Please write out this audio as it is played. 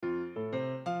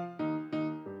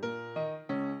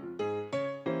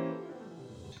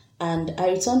and I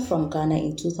returned from Ghana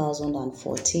in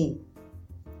 2014.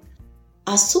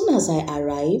 As soon as I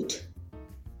arrived,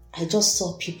 I just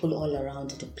saw people all around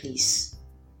the place,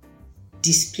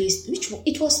 displaced,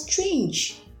 it was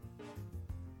strange.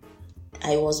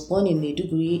 I was born in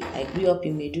Maiduguri, I grew up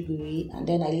in Maiduguri, and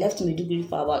then I left Maiduguri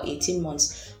for about 18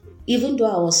 months. Even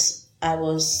though I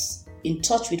was in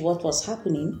touch with what was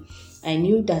happening, I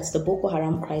knew that the Boko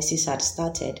Haram crisis had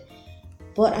started,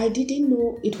 but I didn't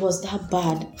know it was that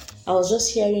bad. I was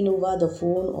just hearing over the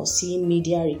phone or seeing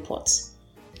media reports.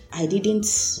 I didn't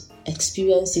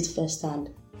experience it firsthand.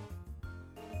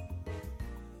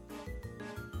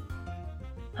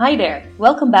 Hi there,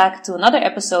 welcome back to another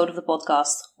episode of the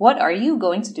podcast, What Are You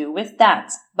Going to Do With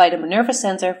That? By the Minerva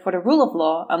Center for the Rule of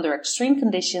Law under Extreme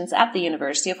Conditions at the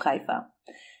University of Haifa.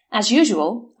 As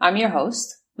usual, I'm your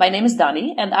host. My name is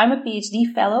Dani and I'm a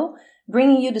PhD fellow,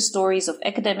 bringing you the stories of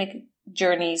academic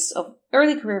journeys of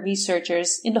early career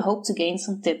researchers in the hope to gain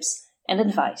some tips and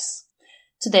advice.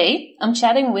 Today, I'm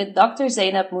chatting with Dr.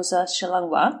 Zainab Musa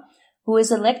Shalangwa, who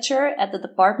is a lecturer at the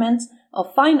Department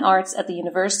of Fine Arts at the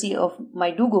University of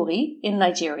Maiduguri in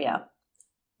Nigeria.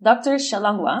 Dr.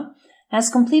 Shalangwa has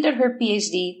completed her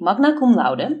PhD magna cum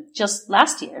laude just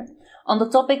last year on the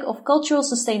topic of cultural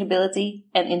sustainability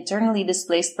and internally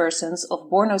displaced persons of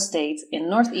Borno State in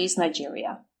northeast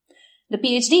Nigeria. The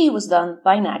PhD was done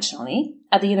binationally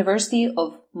at the University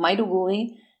of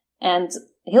Maiduguri and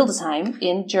Hildesheim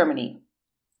in Germany.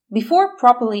 Before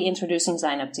properly introducing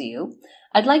Zainab to you,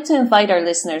 I'd like to invite our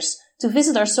listeners to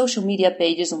visit our social media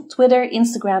pages on Twitter,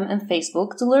 Instagram, and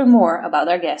Facebook to learn more about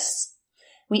our guests.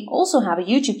 We also have a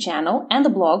YouTube channel and a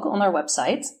blog on our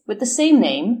website with the same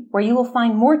name, where you will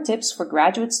find more tips for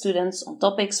graduate students on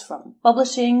topics from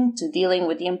publishing to dealing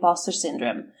with the imposter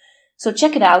syndrome. So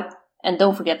check it out and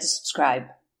don't forget to subscribe.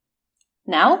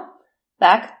 Now,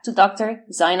 back to Dr.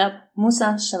 Zainab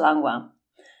Musa Shalangwa.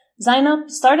 Zainab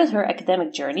started her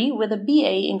academic journey with a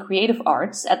BA in Creative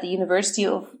Arts at the University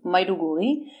of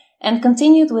Maiduguri and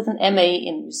continued with an MA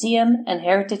in Museum and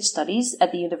Heritage Studies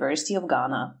at the University of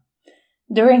Ghana.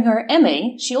 During her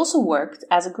MA, she also worked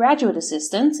as a graduate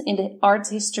assistant in the Art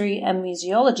History and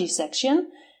Museology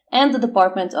section and the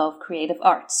Department of Creative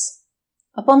Arts.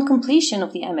 Upon completion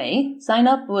of the MA,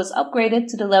 Zainab was upgraded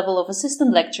to the level of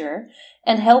assistant lecturer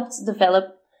and helped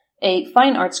develop a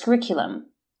fine arts curriculum.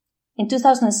 In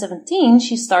 2017,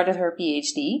 she started her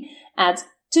PhD at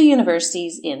 2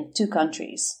 universities in 2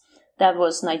 countries. That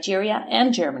was Nigeria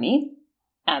and Germany,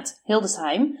 at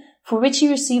Hildesheim, for which she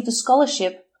received a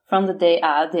scholarship from the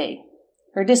DAAD.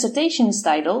 Her dissertation is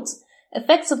titled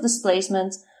Effects of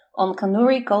Displacement on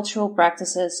Kanuri Cultural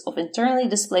Practices of Internally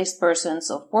Displaced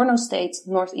Persons of Borno State,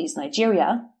 Northeast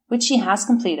Nigeria, which she has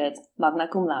completed magna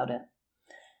cum laude.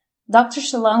 Dr.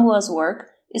 Shalangwa's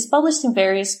work is published in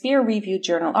various peer-reviewed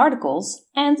journal articles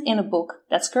and in a book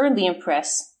that's currently in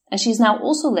press, and she is now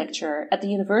also lecturer at the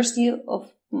University of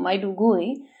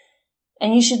Maiduguri.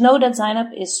 And you should know that Zainab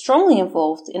is strongly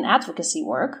involved in advocacy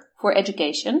work for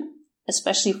education,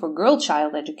 especially for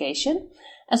girl-child education,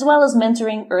 as well as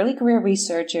mentoring early career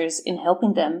researchers in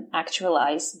helping them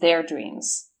actualize their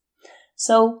dreams.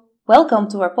 So, welcome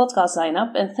to our podcast,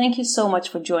 Zainab, and thank you so much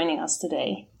for joining us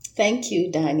today. Thank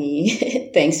you,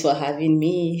 Dani. Thanks for having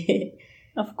me.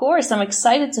 Of course, I'm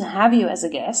excited to have you as a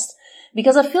guest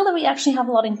because I feel that we actually have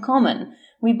a lot in common.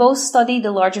 We both study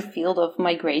the larger field of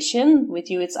migration. With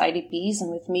you, it's IDPs,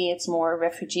 and with me, it's more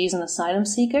refugees and asylum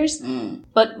seekers.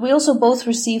 But we also both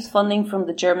received funding from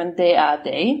the German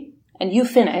DAAD, and you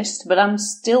finished, but I'm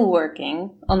still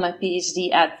working on my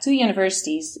PhD at 2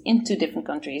 universities in 2 different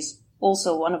countries,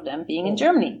 also one of them being in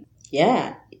Germany.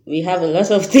 Yeah, we have a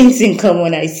lot of things in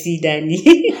common, I see,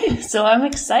 Dani. So I'm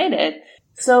excited.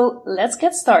 So let's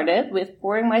get started with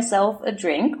pouring myself a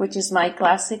drink, which is my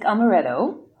classic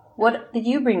amaretto. What did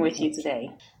you bring with you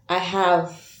today? I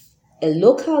have a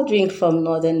local drink from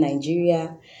northern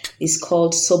Nigeria. It's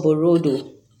called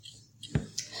Soborodo.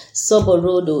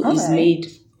 Soborodo is made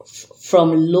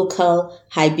from local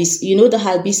hibiscus. You know the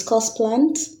hibiscus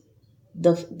plant?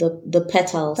 The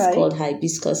petals called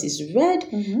hibiscus is red.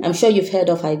 Mm-hmm. I'm sure you've heard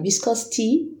of hibiscus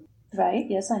tea. Right,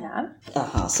 yes, I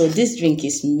have. So this drink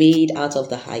is made out of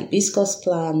the hibiscus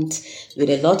plant with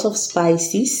a lot of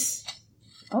spices.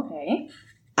 Okay.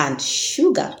 And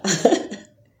sugar.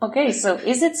 Okay, so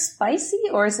is it spicy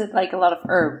or is it like a lot of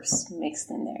herbs mixed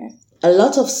in there? A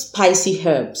lot of spicy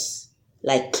herbs,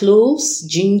 like cloves,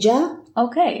 ginger.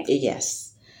 Okay.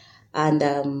 Yes. And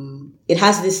it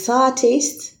has this sour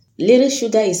taste. Little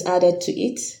sugar is added to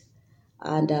it.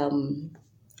 And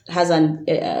has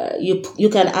you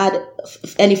can add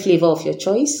any flavor of your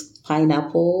choice.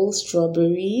 Pineapple,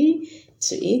 strawberry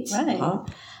to it. Right.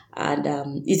 And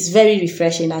it's very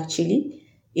refreshing, actually.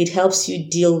 It helps you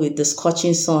deal with the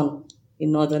scorching sun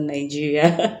in northern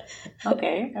Nigeria.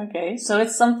 Okay. So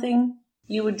it's something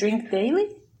you would drink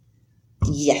daily?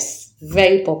 Yes,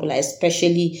 very popular,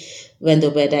 especially when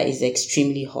the weather is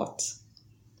extremely hot.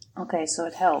 Okay, so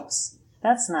it helps.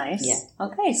 That's nice. Yeah.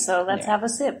 Okay, so let's have a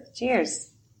sip.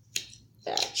 Cheers.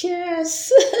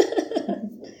 Cheers.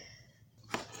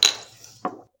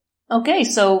 Okay,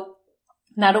 so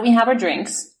now that we have our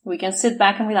drinks, we can sit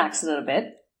back and relax a little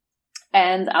bit.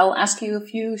 And I'll ask you a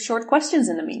few short questions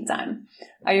in the meantime.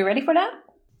 Are you ready for that?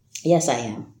 Yes, I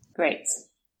am. Great.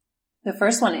 The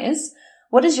first one is,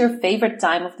 what is your favorite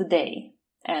time of the day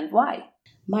and why?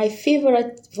 My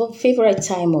favorite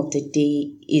time of the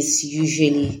day is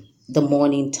usually the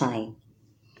morning time.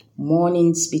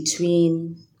 Mornings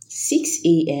between 6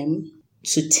 a.m.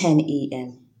 to 10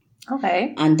 a.m.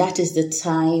 Okay. And that is the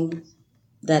time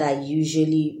that I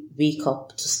usually wake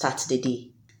up to start the day.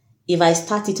 If I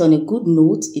start it on a good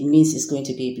note, it means it's going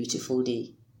to be a beautiful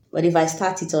day. But if I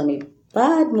start it on a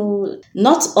bad mood,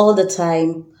 not all the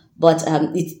time, but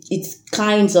it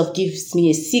kind of gives me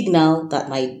a signal that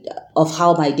of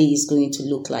how my day is going to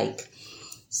look like.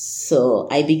 So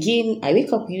I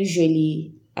wake up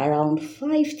usually around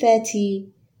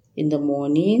 5:30 in the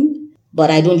morning,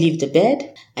 but I don't leave the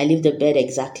bed. I leave the bed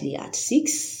exactly at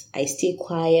 6. I stay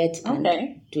quiet and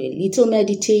do a little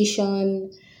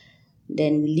meditation,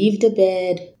 then leave the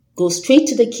bed, go straight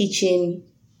to the kitchen,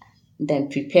 then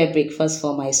prepare breakfast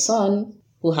for my son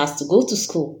who has to go to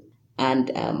school.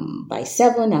 And by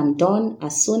 7, I'm done.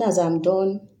 As soon as I'm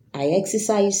done, I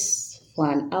exercise for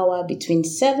an hour between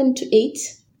 7 to 8.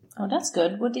 Oh, that's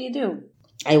good. What do you do?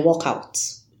 I walk out.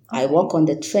 Okay. I walk on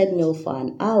the treadmill for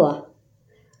an hour.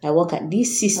 I walk at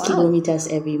least 6 kilometers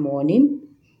every morning.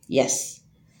 Yes.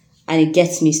 And it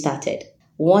gets me started.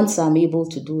 Once I'm able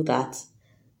to do that,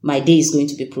 my day is going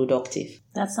to be productive.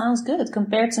 That sounds good.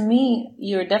 Compared to me,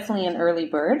 you're definitely an early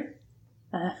bird.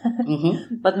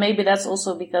 But maybe that's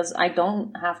also because I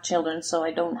don't have children, so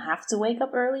I don't have to wake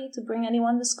up early to bring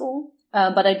anyone to school.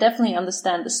 But I definitely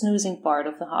understand the snoozing part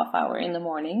of the half hour in the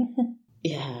morning.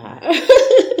 Yeah.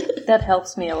 That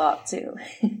helps me a lot too.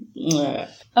 Yeah.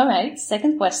 All right,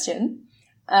 second question.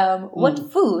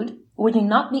 What food would you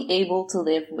not be able to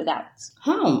live without?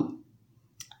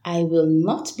 I will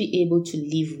not be able to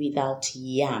live without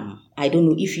yam. I don't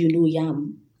know if you know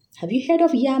yam. Have you heard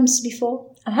of yams before?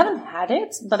 I haven't had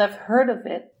it, but I've heard of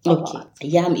it a lot.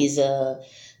 Yam is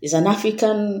an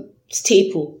African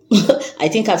staple. I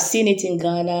think I've seen it in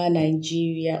Ghana,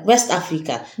 Nigeria, West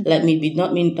Africa. Let me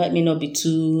not be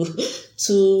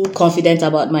too confident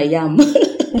about my yam.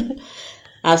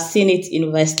 I've seen it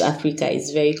in West Africa.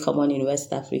 It's very common in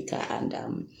West Africa,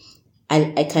 and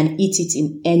I can eat it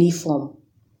in any form.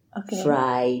 Okay.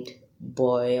 Fried,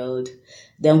 boiled.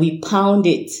 Then we pound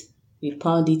it. We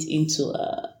pound it into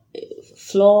a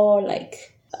flour, like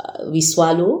we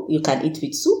swallow. You can eat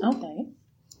with soup. Okay.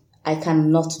 I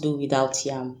cannot do without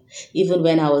yam. Even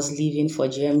when I was leaving for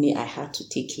Germany, I had to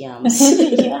take yams.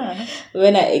 Yeah.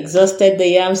 When I exhausted the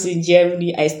yams in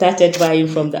Germany, I started buying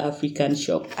from the African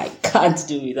shop. I can't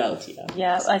do without yam.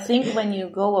 Yeah, I think when you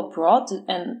go abroad,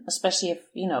 and especially if,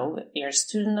 you're a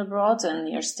student abroad and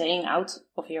you're staying out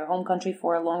of your home country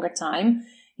for a longer time,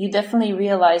 you definitely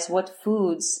realize what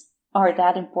foods are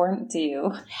that important to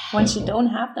you once you don't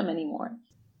have them anymore.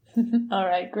 All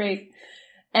right, great.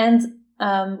 And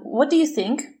what do you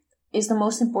think is the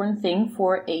most important thing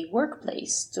for a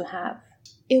workplace to have?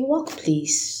 A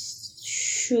workplace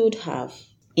should have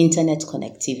internet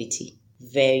connectivity.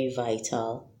 Very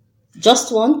vital.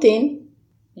 Just one thing.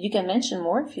 You can mention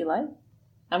more if you like.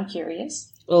 I'm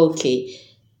curious. Okay.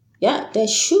 Yeah, there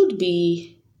should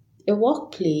be a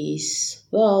workplace.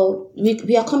 Well,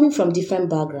 we are coming from different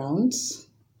backgrounds,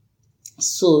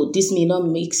 so this may not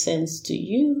make sense to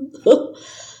you,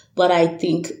 but I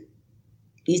think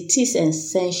it is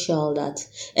essential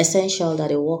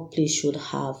that a workplace should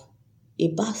have a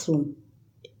bathroom,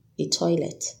 a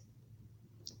toilet,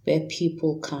 where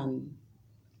people can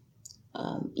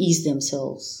ease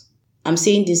themselves. I'm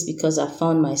saying this because I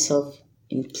found myself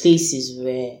in places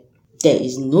where there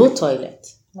is no toilet.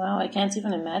 Wow, I can't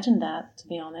even imagine that, to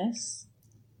be honest.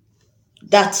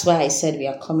 That's why I said we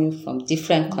are coming from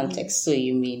different contexts, so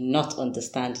you may not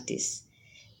understand this.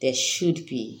 There should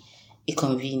be a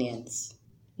convenience.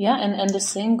 Yeah, and the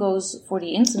same goes for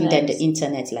the internet. And then the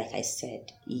internet, like I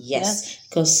said. Yes,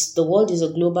 because the world is a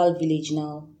global village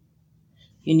now.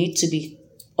 You need to be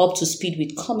up to speed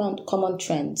with common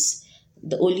trends.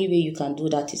 The only way you can do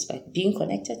that is by being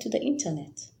connected to the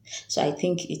internet. So I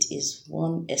think it is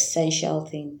one essential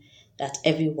thing that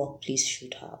every workplace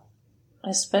should have.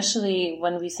 especially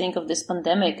when we think of this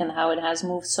pandemic and how it has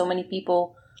moved so many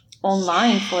people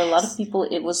online. For a lot of people,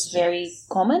 it was very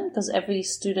common because every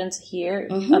student here,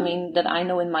 that I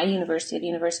know in my university, at the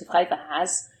University of Haifa,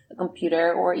 has a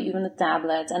computer or even a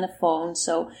tablet and a phone,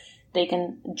 so they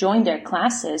can join their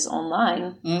classes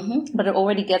online. But it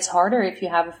already gets harder if you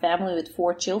have a family with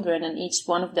 4 children and each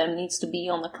one of them needs to be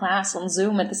on a class on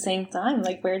Zoom at the same time.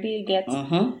 Like, where do you get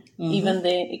even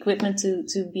the equipment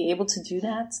to be able to do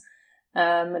that?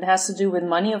 It has to do with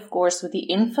money, of course, with the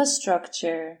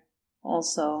infrastructure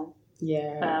also.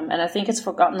 Yeah. And I think it's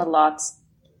forgotten a lot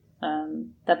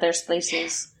that there's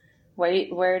places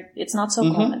where it's not so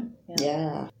common.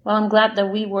 Yeah. Well, I'm glad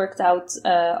that we worked out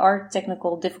our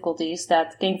technical difficulties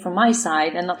that came from my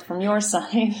side and not from your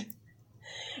side.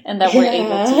 And that we're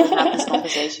able to have this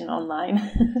conversation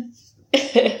online.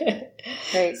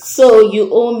 Great. So you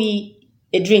owe me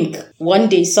a drink one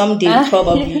day, someday,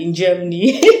 probably in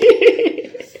Germany.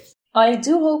 I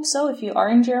do hope so. If you are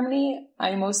in Germany,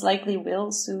 I most likely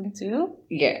will soon too.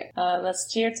 Yeah.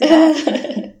 Let's cheer to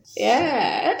that.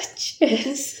 Yeah.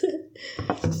 Cheers.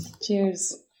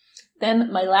 Cheers.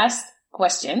 Then my last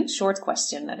question, short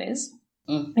question that is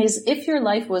if your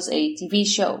life was a TV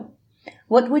show,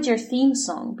 what would your theme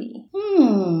song be?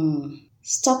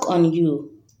 Stuck on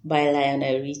You by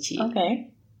Lionel Richie.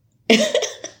 Okay.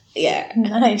 Yeah.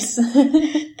 Nice.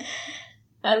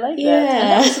 I like that. And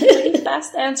that was a pretty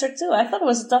fast answer too. I thought it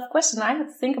was a tough question. I had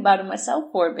to think about it myself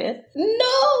for a bit.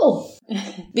 No!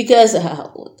 Because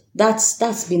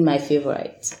that's been my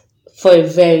favorite for a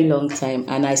very long time,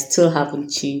 and I still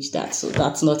haven't changed that, so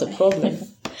that's not a problem.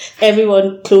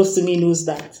 Everyone close to me knows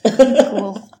that.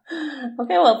 Cool.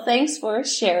 Okay, well, thanks for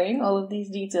sharing all of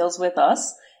these details with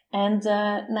us. And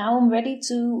now I'm ready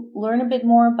to learn a bit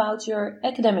more about your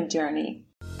academic journey.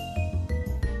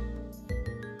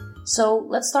 So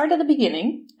let's start at the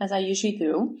beginning, as I usually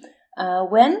do.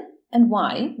 When and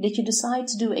why did you decide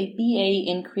to do a BA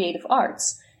in Creative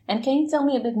Arts? And can you tell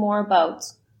me a bit more about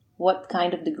what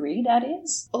kind of degree that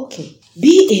is? Okay.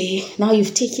 BA, now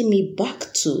you've taken me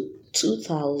back to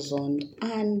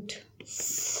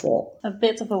 2004. A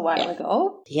bit of a while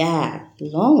ago. Yeah,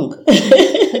 long.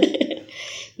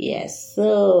 Yes,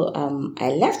 so I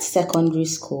left secondary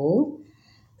school.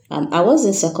 I was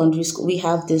in secondary school. We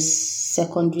have this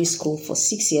secondary school for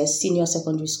 6 years, senior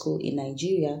secondary school in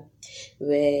Nigeria,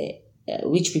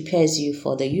 which prepares you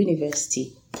for the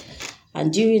university.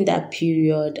 And during that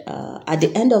period, at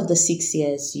the end of the 6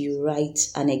 years, you write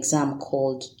an exam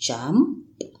called JAM,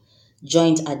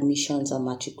 Joint Admissions and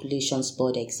Matriculations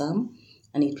Board Exam,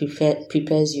 and it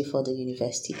prepares you for the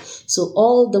university. So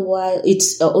all the while,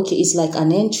 it's like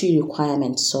an entry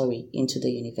requirement, into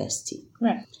the university.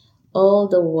 Right. All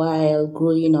the while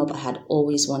growing up, I had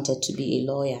always wanted to be a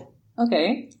lawyer.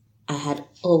 Okay. I had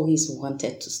always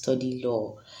wanted to study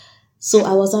law. So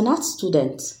I was an art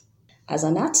student. As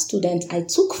an art student, I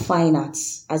took fine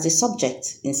arts as a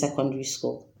subject in secondary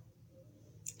school.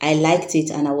 I liked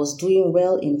it and I was doing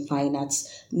well in fine arts,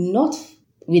 not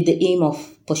with the aim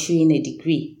of pursuing a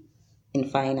degree in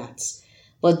fine arts,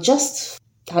 but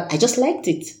I just liked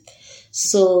it.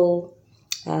 So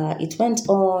it went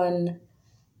on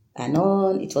and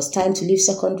on. It was time to leave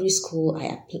secondary school.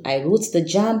 I wrote the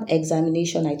JAM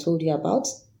examination I told you about.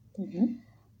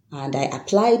 And I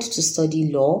applied to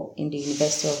study law in the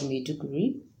University of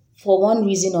Maiduguri. For one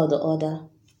reason or the other,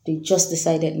 they just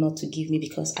decided not to give me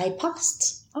because I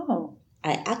passed. Oh.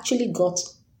 I actually got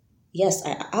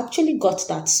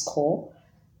that score.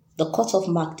 The cutoff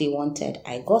mark they wanted,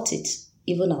 I got it,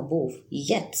 even above.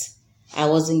 Yet, I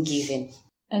wasn't given.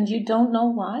 And you don't know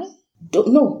why?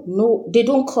 No, they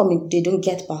don't come in, they don't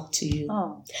get back to you.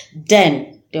 Oh.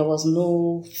 Then, there was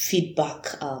no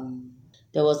feedback.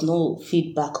 There was no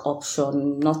feedback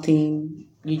option, nothing.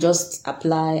 You just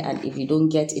apply, and if you don't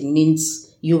get, it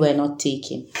means you were not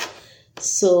taken.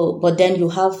 So, but then you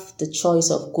have the choice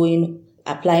of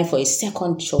applying for a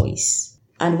second choice.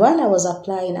 And while I was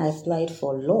applying, I applied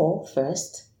for law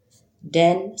first.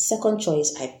 Then, second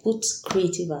choice, I put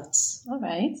creative arts. All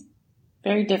right.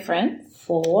 Very different.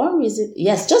 For one reason,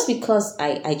 yes, just because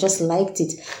I just liked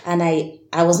it. And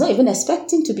I was not even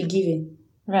expecting to be given.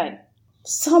 Right.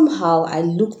 Somehow I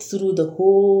looked through the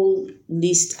whole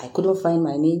list. I couldn't find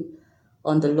my name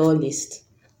on the law list.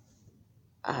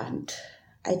 And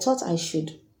I thought I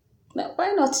should,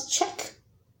 why not check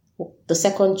the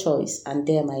second choice? And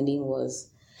there my name was.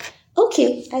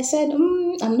 Okay, I said,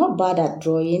 I'm not bad at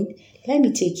drawing. Let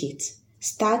me take it.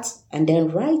 Start and then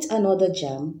write another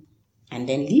JAM and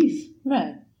then leave.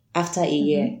 Right. After a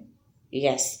year.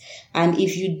 Yes. And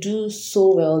if you do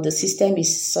so well, the system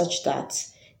is such that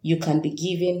you can be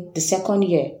given the second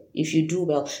year. if you do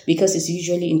well, because it's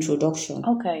usually introduction.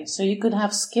 Okay, so you could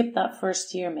have skipped that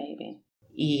first year maybe.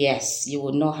 Yes, you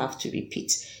would not have to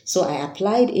repeat. So I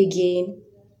applied again,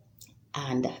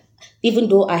 and even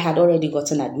though I had already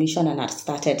gotten admission and had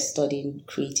started studying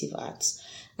creative arts,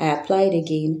 I applied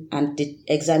again, and the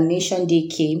examination day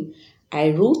came.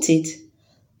 I wrote it,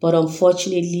 but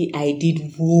unfortunately I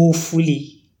did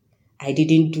woefully. I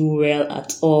didn't do well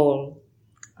at all.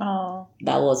 Oh.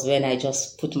 That was when I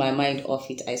just put my mind off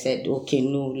it. I said, okay,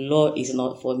 no, law is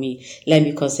not for me. Let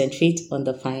me concentrate on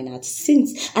the fine arts.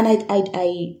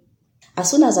 I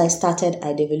as soon as I started,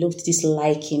 I developed this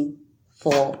liking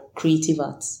for creative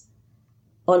arts.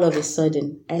 All of a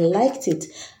sudden, I liked it.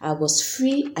 I was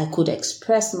free. I could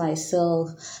express myself.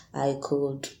 I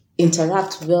could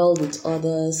interact well with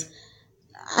others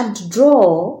and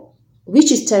draw,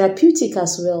 which is therapeutic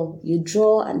as well. You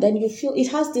draw and then you feel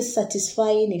it has this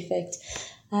satisfying effect.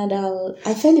 And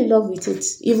I fell in love with it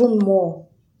even more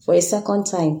for a second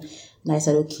time. And I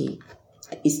said, okay,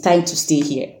 it's time to stay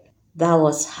here. That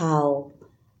was how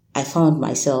I found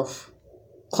myself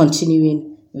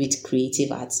continuing with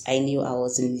creative arts. I knew I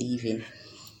wasn't leaving.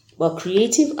 But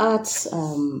creative arts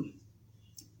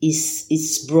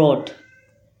is broad.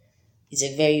 It's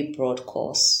a very broad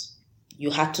course.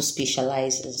 You have to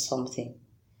specialize in something.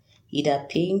 Either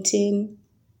painting,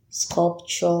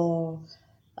 sculpture,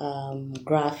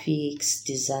 graphics,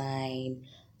 design,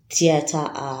 theater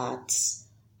arts,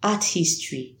 art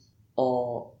history,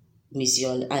 or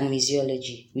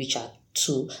museology, which are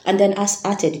two. And then as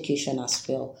art education as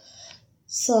well.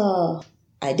 So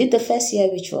I did the first year,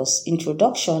 which was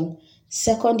introduction.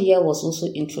 Second year was also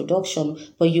introduction,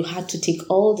 but you had to take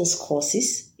all these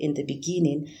courses in the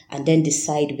beginning and then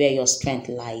decide where your strength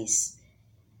lies.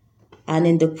 And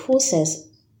in the process,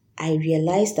 I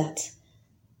realized that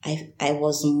I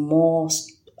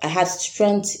had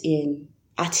strength in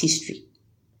art history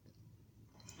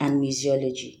and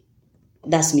museology.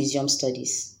 That's museum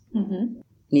studies. Mm-hmm.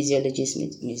 Museology is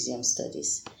museum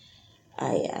studies.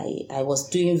 I was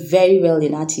doing very well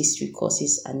in art history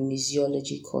courses and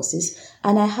museology courses.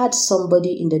 And I had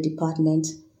somebody in the department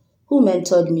who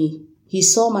mentored me. He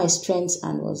saw my strengths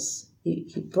and he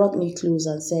brought me close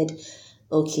and said,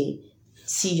 okay,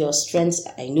 see your strengths.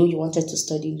 I know you wanted to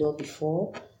study law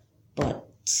before, but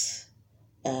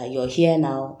you're here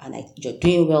now and you're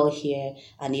doing well here.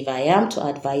 And if I am to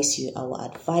advise you, I will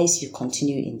advise you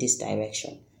continue in this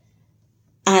direction.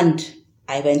 And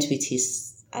I went with his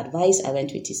advice. I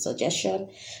went with his suggestion.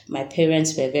 My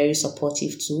parents were very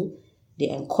supportive too. They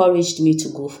encouraged me to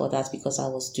go for that because I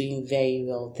was doing very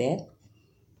well there.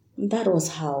 That was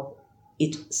how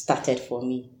it started for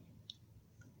me,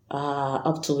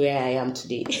 up to where I am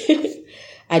today.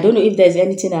 I don't know if there's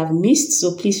anything I've missed,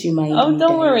 so please remind me. Oh,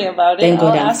 don't worry about it. Thank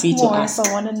God I'll I'm ask free more to ask. if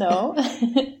I want to know.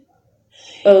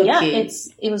 Okay. Yeah,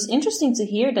 it was interesting to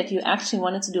hear that you actually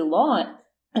wanted to do law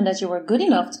and that you were good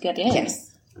enough to get in.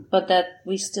 Yes. But that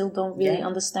we still don't really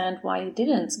understand why you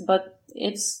didn't. But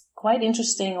it's quite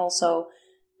interesting also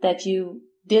that you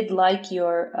did like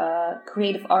your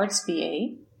creative arts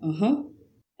BA. Mm-hmm.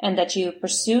 And that you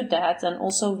pursued that and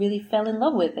also really fell in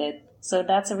love with it. So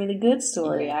that's a really good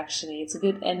story, actually. It's a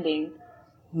good ending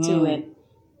to it.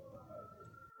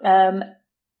 And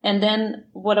then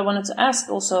what I wanted to ask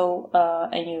also,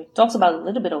 and you talked about a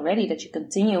little bit already, that you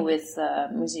continue with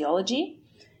museology,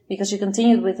 because you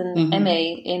continued with an MA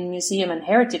in Museum and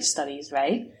Heritage Studies,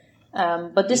 right?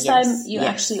 But this time you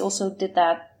actually also did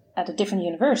that at a different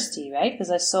university, right?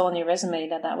 Because I saw on your resume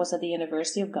that was at the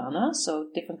University of Ghana, so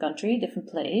different country, different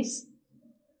place.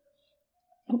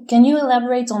 Can you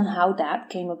elaborate on how that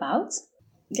came about?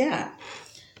 Yeah.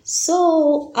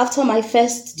 So after my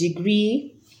first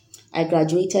degree, I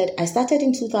graduated. I started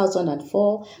in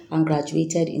 2004 and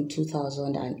graduated in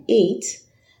 2008.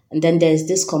 And then there's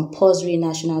this compulsory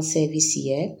national service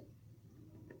year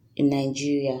in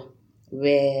Nigeria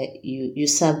where you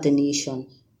serve the nation.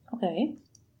 Okay.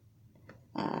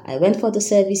 I went for the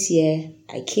service year.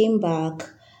 I came back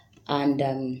and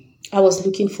I was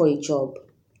looking for a job.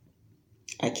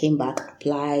 I came back,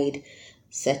 applied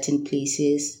certain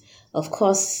places. Of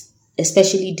course,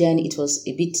 especially then, it was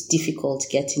a bit difficult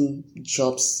getting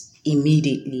jobs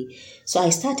immediately. So I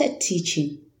started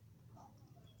teaching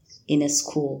in a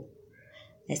school.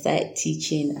 I started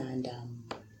teaching and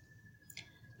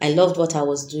I loved what I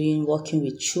was doing, working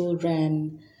with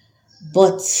children.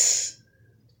 But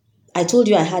I told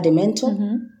you I had a mentor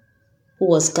who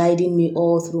was guiding me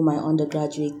all through my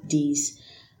undergraduate days.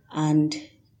 And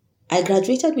I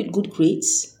graduated with good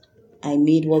grades. I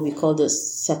made what we call the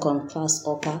second class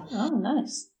upper. Oh,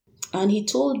 nice. And he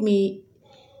told me,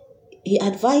 he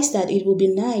advised that it would be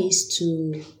nice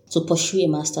to pursue a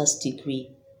master's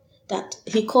degree. That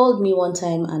he called me one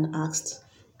time and asked,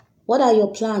 "What are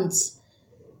your plans?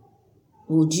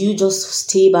 Would you just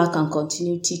stay back and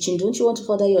continue teaching? Don't you want to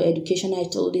further your education?" I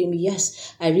told him,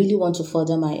 yes, I really want to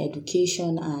further my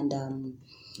education, and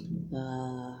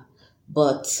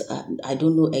but I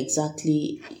don't know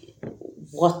exactly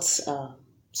what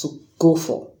to go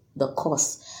for, the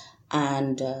course.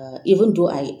 And even though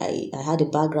I had a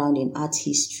background in art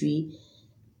history,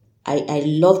 I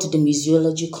loved the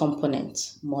museology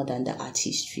component more than the art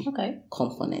history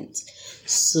component.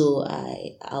 So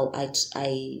I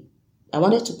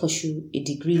wanted to pursue a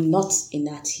degree not in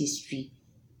art history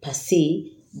per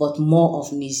se, but more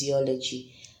of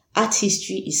museology. Art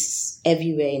history is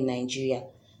everywhere in Nigeria,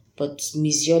 but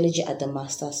museology at the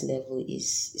master's level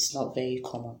is not very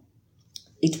common.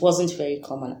 It wasn't very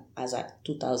common as at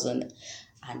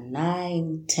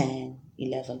 2009, 10,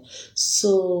 11.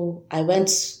 So I went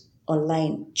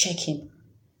online checking.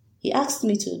 He asked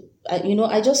me to,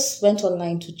 I just went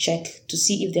online to check to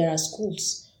see if there are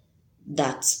schools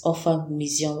that offer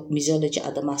museology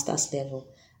at the master's level.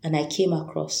 And I came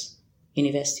across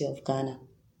University of Ghana.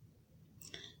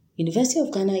 University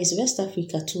of Ghana is West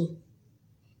Africa too.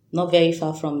 Not very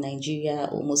far from Nigeria,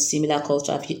 almost similar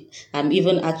culture. I'm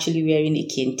even actually wearing a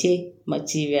kente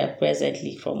material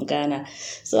presently from Ghana.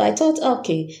 So I thought,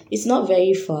 okay, it's not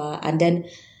very far. And then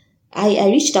I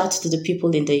reached out to the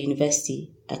people in the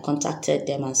university. I contacted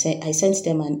them and I sent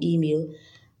them an email.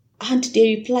 And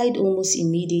they replied almost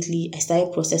immediately. I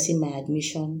started processing my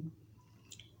admission.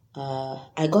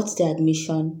 I got the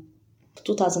admission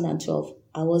 2012.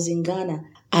 I was in Ghana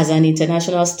as an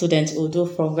international student, although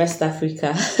from West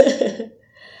Africa.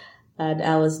 And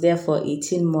I was there for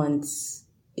 18 months.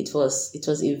 It was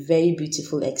a very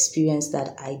beautiful experience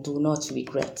that I do not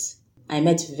regret. I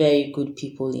met very good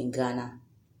people in Ghana.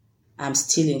 I'm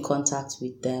still in contact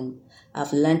with them.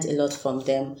 I've learned a lot from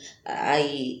them.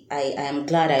 I am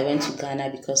glad I went to Ghana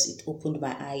because it opened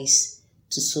my eyes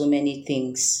to so many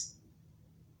things.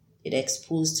 It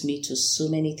exposed me to so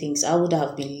many things. I would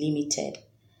have been limited.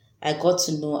 I got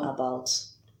to know about,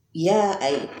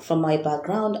 from my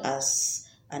background as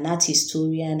an art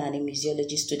historian and a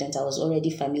museology student, I was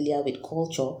already familiar with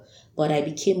culture, but I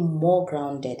became more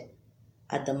grounded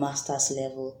at the master's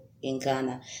level in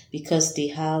Ghana because they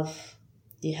have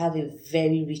a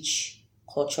very rich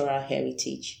cultural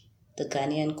heritage. The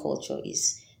Ghanaian culture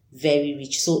is very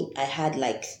rich. So I had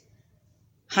like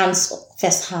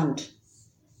first-hand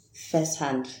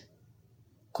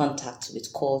contact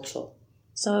with culture.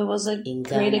 So it was a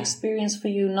great experience for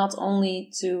you, not only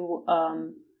to,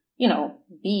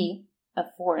 be a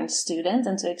foreign student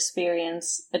and to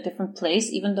experience a different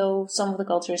place, even though some of the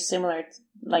culture is similar,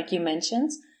 like you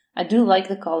mentioned. I do like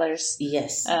the colors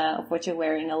of what you're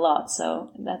wearing a lot,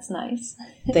 so that's nice.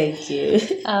 Thank you.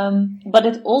 But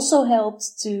it also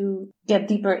helped to get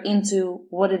deeper into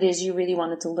what it is you really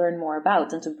wanted to learn more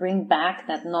about and to bring back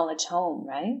that knowledge home,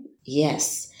 right?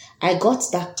 Yes, I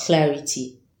got that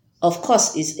clarity. Of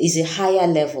course, it's a higher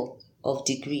level of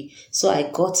degree, so I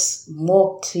got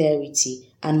more clarity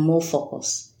and more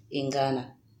focus in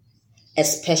Ghana,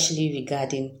 especially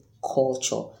regarding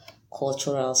culture.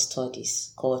 Cultural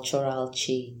studies, cultural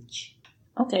change.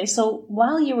 Okay, so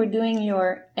while you were doing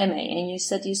your MA and you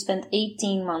said you spent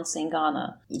 18 months in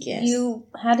Ghana, yes, you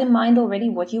had in mind already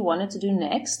what you wanted to do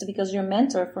next because your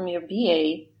mentor from your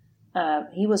BA,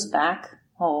 he was back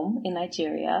home in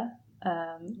Nigeria.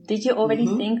 Did you already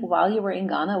think while you were in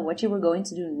Ghana what you were going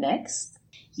to do next?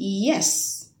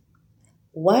 Yes.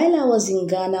 While I was in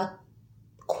Ghana,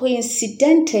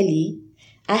 coincidentally,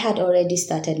 I had already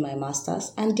started my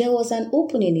master's and there was an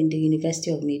opening in the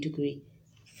University of Maiduguri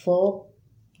for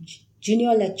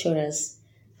junior lecturers,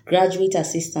 graduate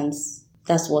assistants.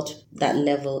 That's what that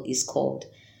level is called.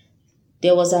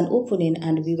 There was an opening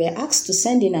and we were asked to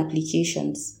send in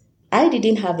applications. I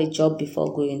didn't have a job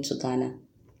before going to Ghana.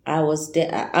 I was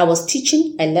there. I was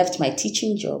teaching. I left my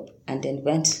teaching job and then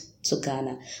went to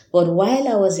Ghana. But while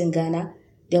I was in Ghana,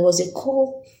 there was a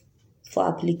call for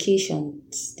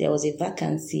applications. There was a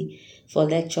vacancy for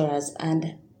lecturers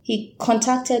and he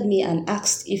contacted me and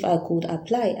asked if I could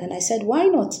apply. And I said, why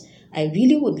not? I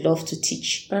really would love to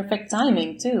teach. Perfect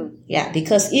timing too. Yeah,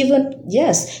 because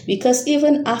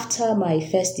even after my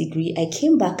first degree, I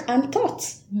came back and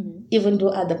taught. Even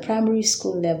though at the primary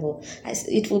school level,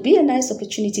 it would be a nice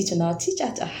opportunity to now teach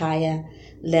at a higher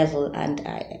level. And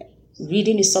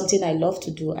reading is something I love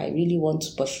to do. I really want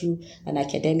to pursue an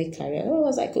academic career. I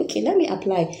was like, okay, let me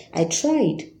apply. I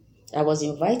tried. I was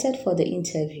invited for the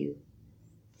interview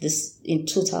this in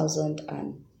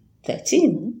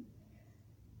 2013.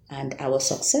 and I was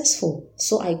successful.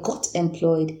 So I got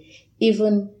employed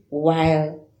even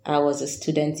while I was a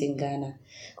student in Ghana,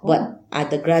 but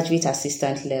at the graduate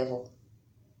assistant level.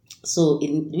 So,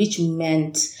 which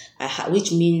means I had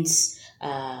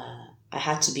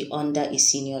to be under a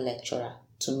senior lecturer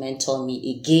to mentor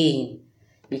me again,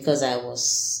 because I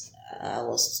was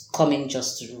coming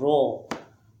just raw.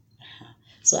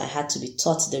 So I had to be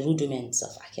taught the rudiments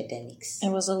of academics. It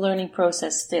was a learning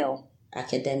process still.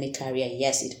 Academic career,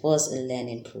 yes, it was a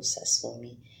learning process for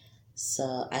me.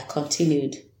 So I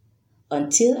continued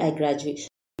until I graduated.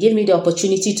 It gave me the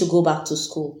opportunity to go back to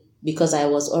school, because I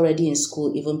was already in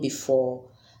school even before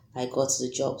I got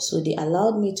the job. So they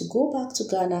allowed me to go back to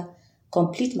Ghana,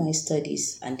 complete my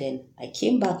studies, and then I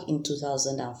came back in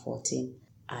 2014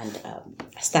 and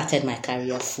I started my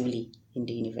career fully in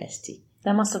the university.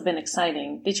 That must have been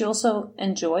exciting. Did you also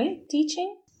enjoy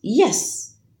teaching?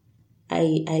 Yes,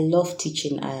 I love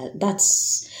teaching.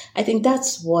 I think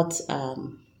that's what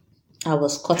I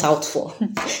was cut out for.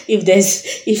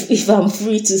 if I'm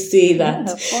free to say that,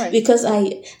 yeah, of course. Because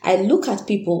I look at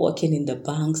people working in the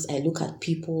banks, I look at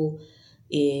people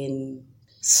in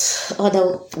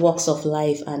other walks of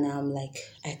life, and I'm like,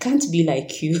 I can't be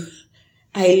like you.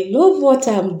 I love what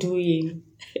I'm doing.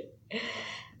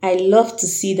 I love to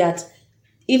see that,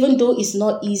 even though it's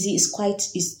not easy,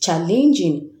 it's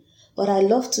challenging, but I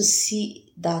love to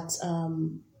see that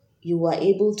you are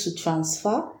able to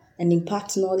transfer and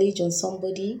impart knowledge on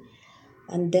somebody,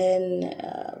 and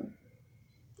then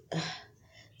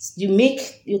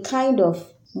you kind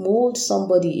of mold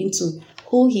somebody into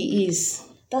who he is.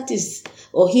 That is,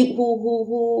 or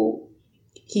who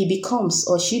he becomes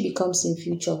or she becomes in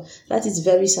future. That is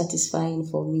very satisfying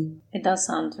for me. It does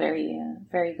sound very,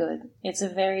 very good. It's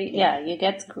you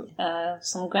get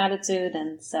some gratitude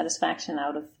and satisfaction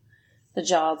out of the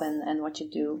job and what you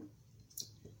do.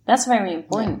 That's very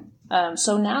important. Yeah.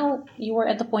 So now you were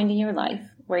at the point in your life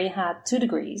where you had 2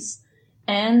 degrees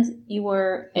and you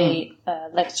were a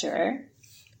lecturer.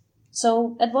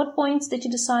 So at what point did you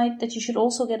decide that you should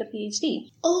also get a PhD?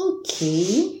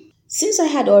 Okay. Since I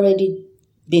had already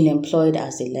been employed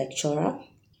as a lecturer,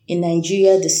 in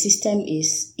Nigeria, the system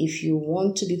is, if you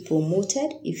want to be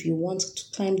promoted, if you want to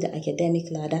climb the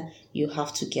academic ladder, you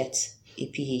have to get a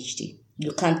PhD.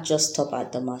 You can't just stop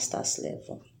at the master's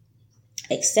level,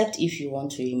 except if you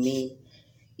want to remain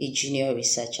a junior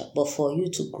researcher. But for you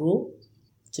to grow,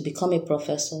 to become a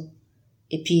professor,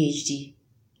 a PhD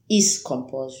is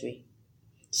compulsory.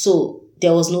 So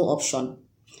there was no option.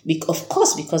 Of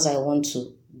course, because I want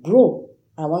to grow,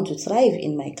 I want to thrive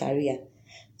in my career.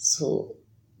 So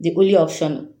the only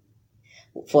option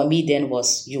for me then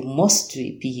was, you must do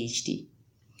a PhD.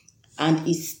 And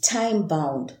it's time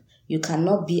bound. You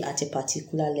cannot be at a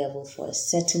particular level for a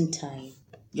certain time.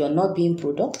 You're not being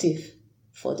productive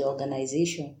for the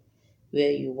organization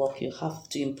where you work. You have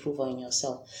to improve on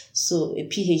yourself. So a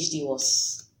PhD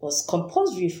was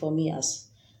compulsory for me as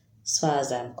far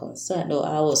as I'm concerned, or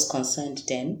I was concerned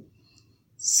then.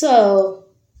 So,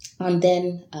 and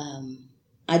then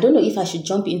I don't know if I should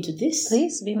jump into this.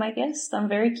 Please be my guest. I'm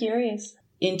very curious.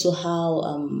 Into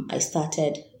how I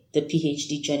started the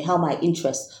PhD journey,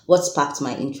 what sparked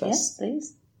my interest. Yes,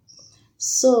 please.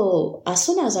 So, as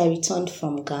soon as I returned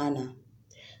from Ghana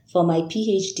for my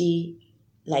PhD,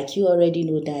 like you already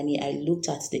know, Danny, I looked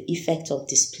at the effect of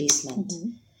displacement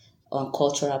on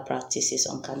cultural practices,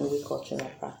 on Kanuri cultural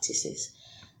practices.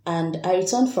 And I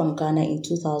returned from Ghana in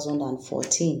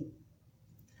 2014.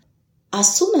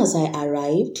 As soon as I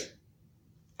arrived,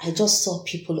 I just saw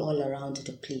people all around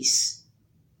the place,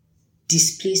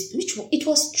 displaced, it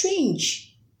was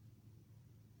strange.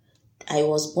 I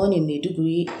was born in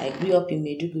Maiduguri, I grew up in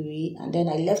Maiduguri, and then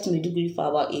I left Maiduguri for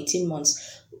about 18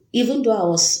 months. Even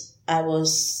though I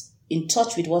was in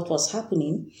touch with what was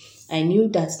happening, I knew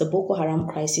that the Boko Haram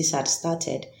crisis had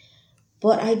started,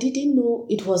 but I didn't know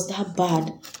it was that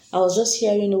bad. I was just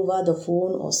hearing over the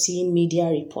phone or seeing media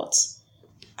reports.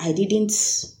 I didn't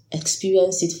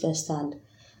experience it firsthand.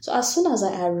 So as soon as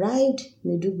I arrived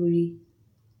in Maiduguri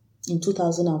in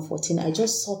 2014, I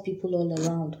just saw people all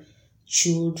around.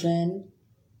 Children,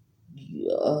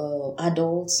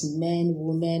 adults, men,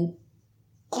 women,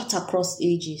 cut across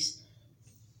ages,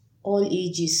 all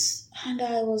ages. And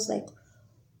I was like,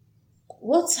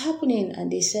 what's happening? And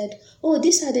they said, oh,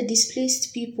 these are the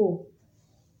displaced people.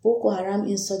 Boko Haram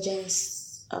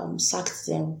insurgents sacked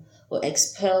them or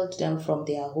expelled them from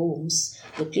their homes.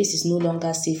 The place is no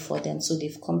longer safe for them, so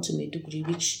they've come to Maiduguri,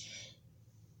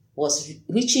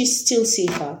 which is still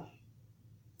safer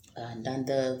than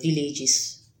the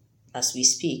villages as we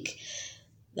speak,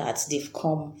 that they've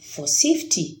come for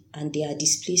safety and they are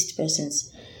displaced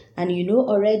persons. And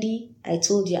already I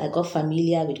told you I got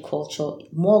familiar with culture,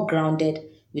 more grounded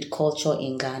with culture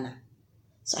in Ghana.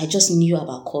 So I just knew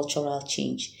about cultural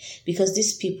change because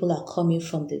these people are coming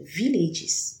from the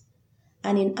villages.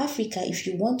 And in Africa, if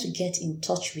you want to get in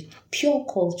touch with pure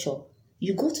culture,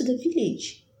 you go to the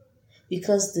village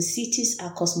because the cities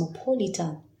are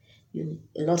cosmopolitan.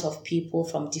 A lot of people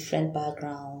from different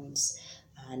backgrounds.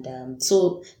 And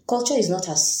so culture is not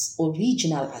as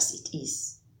original as it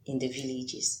is in the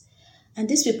villages. And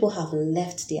these people have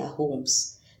left their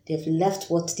homes. They've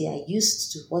left what they are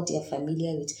used to, what they are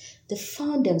familiar with. They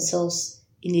found themselves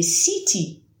in a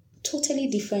city totally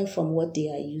different from what they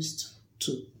are used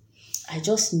to. I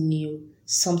just knew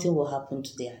something will happen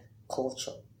to their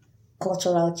culture.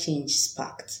 Cultural change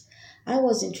sparked. I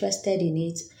was interested in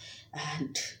it,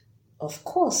 and of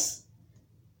course,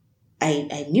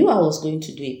 I knew I was going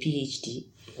to do a PhD,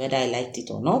 whether I liked it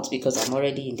or not, because I'm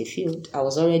already in the field. I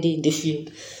was already in the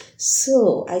field.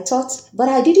 So I thought, but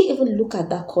I didn't even look at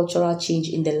that cultural change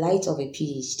in the light of a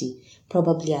PhD,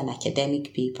 probably an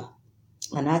academic paper,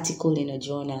 an article in a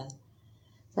journal.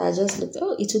 So I just looked,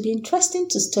 it would be interesting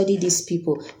to study these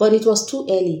people. But it was too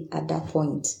early at that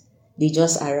point. They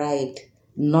just arrived.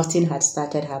 Nothing had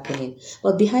started happening.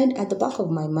 But at the back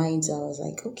of my mind, I was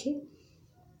like, okay,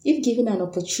 if given an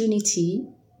opportunity,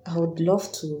 I would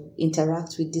love to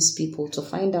interact with these people to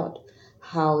find out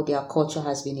how their culture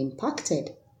has been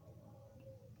impacted.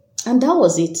 And that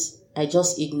was it. I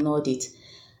just ignored it.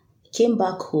 Came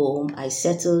back home. I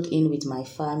settled in with my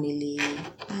family,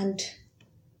 and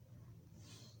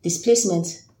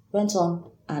displacement went on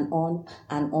and on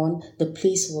and on. The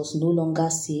place was no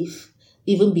longer safe.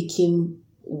 Even became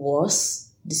worse.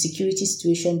 The security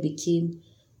situation became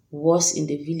worse in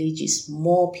the villages.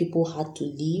 More people had to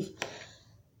leave.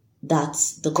 That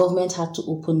the government had to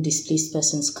open displaced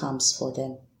persons camps for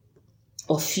them.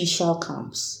 Official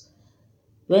camps.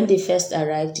 When they first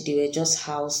arrived, they were just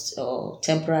housed or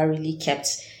temporarily kept.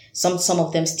 Some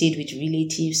of them stayed with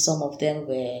relatives. Some of them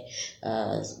were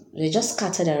just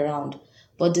scattered around.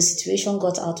 But the situation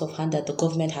got out of hand that the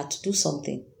government had to do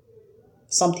something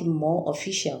more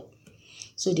official.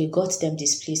 So they got them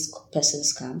displaced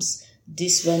persons camps.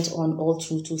 This went on all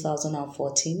through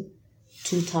 2014,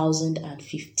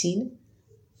 2015,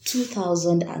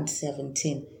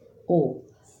 2017.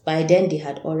 By then they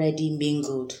had already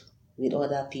mingled with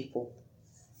other people.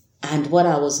 And what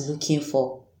I was looking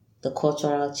for, the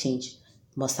cultural change,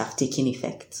 must have taken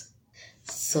effect.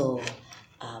 So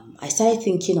I started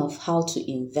thinking of how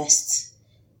to invest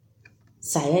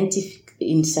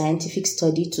in scientific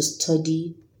study to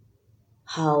study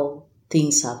how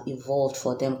things have evolved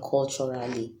for them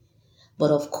culturally.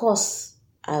 But of course,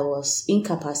 I was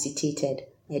incapacitated.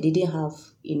 I didn't have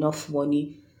enough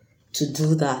money to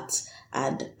do that.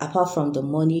 And apart from the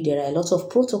money, there are a lot of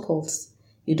protocols.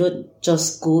 You don't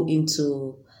just go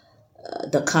into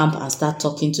the camp and start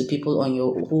talking to people on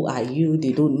who are you?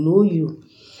 They don't know you.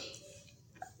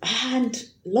 And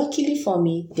luckily for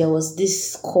me, there was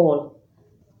this call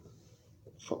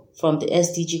from the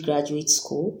SDG Graduate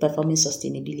School, Performing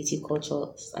Sustainability,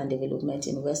 Culture and Development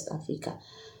in West Africa.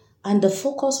 And the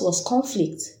focus was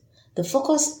conflict. The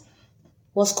focus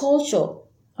was culture.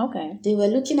 Okay. They were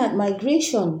looking at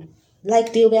migration,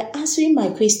 like they were answering my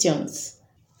questions,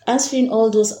 answering all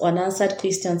those unanswered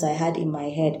questions I had in my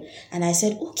head. And I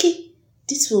said, okay,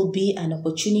 this will be an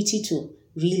opportunity to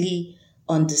really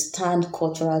understand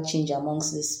cultural change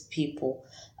amongst these people.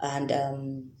 And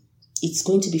it's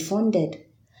going to be funded.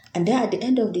 And then at the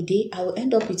end of the day, I will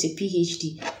end up with a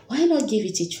PhD. Why not give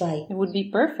it a try? It would be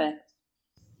perfect.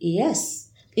 Yes,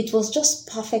 it was just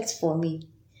perfect for me.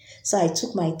 So I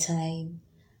took my time.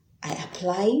 I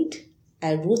applied.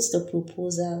 I wrote the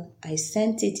proposal. I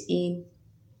sent it in.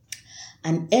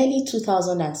 And early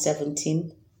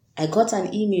 2017, I got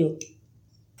an email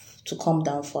to come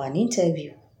down for an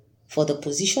interview. For the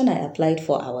position I applied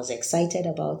for, I was excited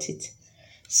about it.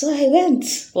 So I went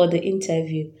for the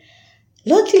interview.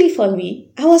 Luckily for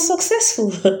me, I was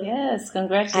successful. Yes,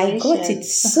 congratulations. I got it.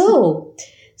 So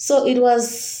it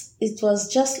was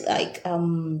just like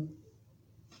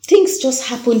things just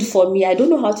happened for me. I don't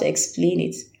know how to explain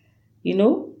it.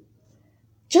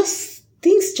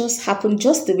 Things just happened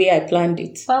just the way I planned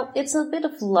it. Well, it's a bit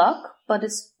of luck, but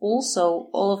it's also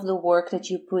all of the work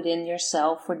that you put in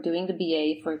yourself for doing the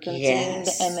BA, for continuing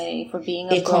the MA, for being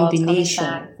abroad, coming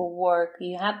back for work.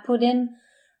 You had put in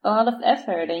a lot of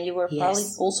effort, and you were probably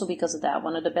also because of that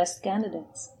one of the best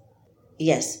candidates.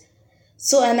 Yes.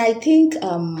 So, and I think,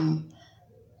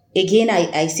 again,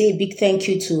 I say a big thank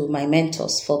you to my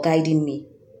mentors for guiding me,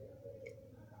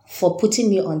 for putting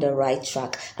me on the right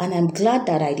track. And I'm glad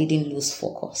that I didn't lose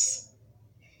focus.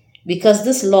 Because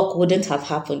this lock wouldn't have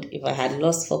happened if I had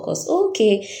lost focus.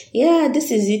 Okay, yeah,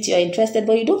 this is it. You're interested,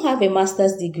 but you don't have a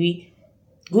master's degree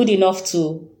good enough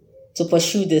to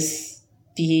pursue this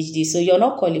PhD. So you're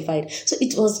not qualified. So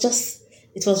it was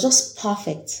just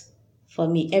perfect for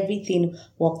me. Everything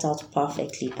worked out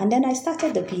perfectly. And then I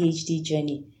started the PhD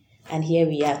journey. And here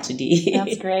we are today.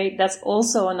 That's great. That's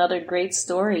also another great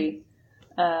story.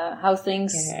 How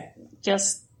things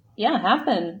just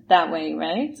happen that way,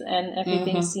 right? And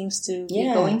everything seems to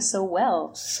be going so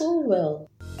well. So well.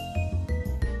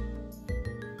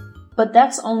 But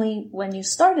that's only when you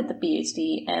started the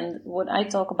PhD. And what I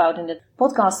talk about in the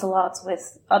podcast a lot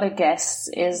with other guests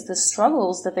is the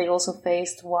struggles that they also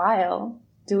faced while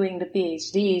doing the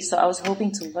PhD. So I was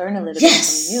hoping to learn a little bit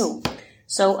from you.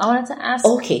 So I wanted to ask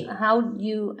how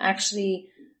you actually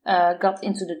got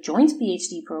into the joint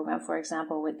PhD program, for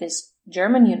example, with this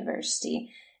German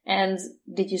university. And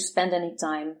did you spend any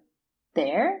time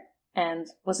there? And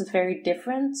was it very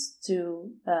different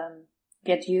to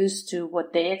get used to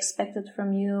what they expected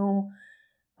from you?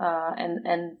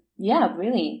 And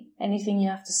really, anything you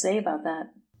have to say about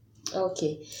that?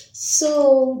 Okay.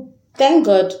 So thank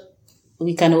God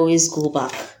we can always go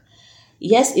back.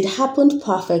 Yes, it happened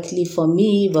perfectly for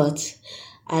me, but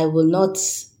it will not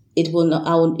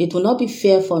be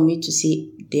fair for me to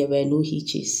say there were no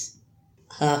hitches.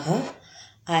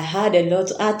 I had a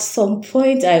lot. At some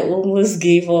point, I almost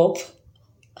gave up.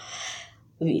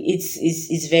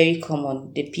 It's very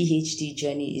common. The PhD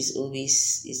journey is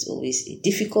always a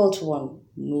difficult one,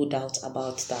 no doubt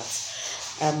about that.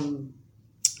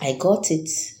 I got it.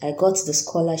 I got the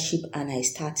scholarship and I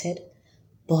started,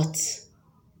 but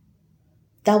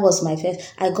that was my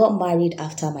first. I got married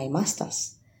after my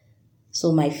master's.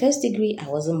 So my first degree, I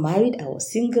wasn't married. I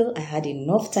was single. I had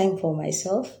enough time for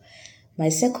myself. My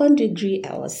second degree,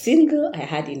 I was single. I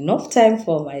had enough time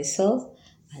for myself.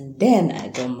 And then I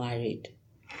got married.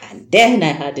 And then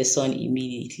I had a son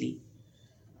immediately.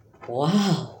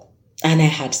 Wow. And I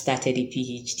had started a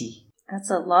PhD.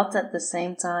 That's a lot at the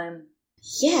same time.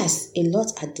 Yes, a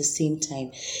lot at the same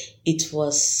time. It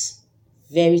was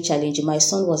very challenging. My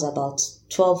son was about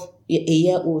a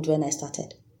year old when I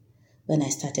started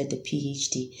the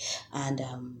PhD. And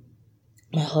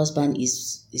my husband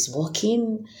is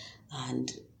working,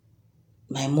 and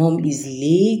my mom is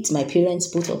late. My parents,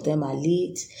 both of them, are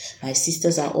late. My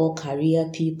sisters are all career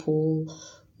people.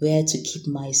 Where to keep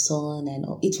my son, and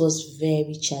all. It was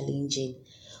very challenging.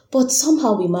 But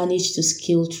somehow we managed to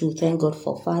scale through. Thank God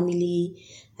for family.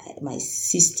 I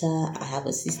have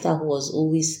a sister who was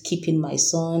always keeping my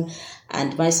son.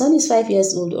 And my son is 5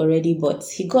 years old already, but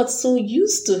he got so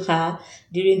used to her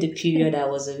during the period I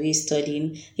was away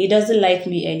studying. He doesn't like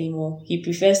me anymore. He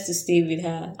prefers to stay with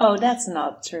her. Oh, that's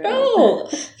not true. No,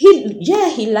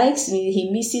 he likes me. He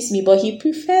misses me, but he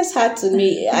prefers her to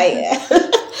me.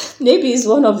 Maybe it's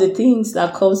one of the things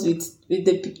that comes with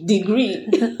the degree.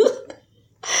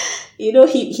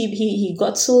 He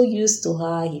got so used to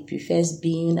her. He prefers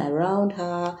being around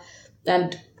her.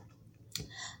 And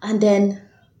then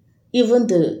even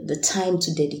the time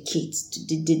to dedicate to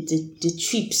the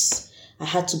trips. I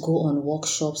had to go on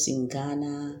workshops in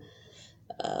Ghana.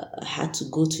 I had to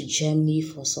go to Germany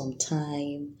for some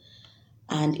time.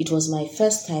 And it was my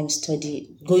first time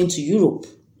going to Europe.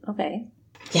 Okay.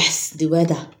 Yes, the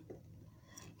weather.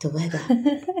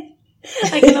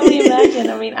 I can only imagine.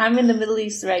 I mean, I'm in the Middle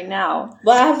East right now.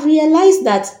 But I've realized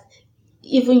that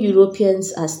even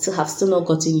Europeans have still not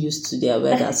gotten used to their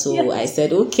weather. So yes. I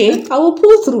said, okay, I will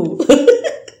pull through.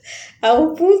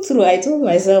 I told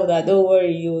myself that, don't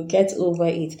worry, you will get over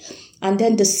it. And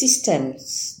then the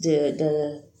systems,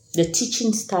 the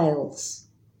teaching styles.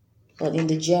 But in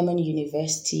the German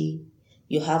university,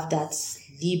 you have that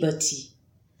liberty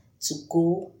to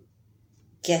go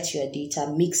get your data,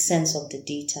 make sense of the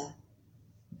data,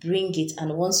 bring it,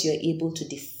 and once you're able to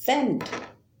defend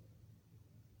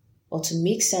or to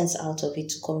make sense out of it,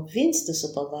 to convince the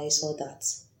supervisor that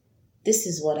this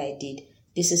is what I did,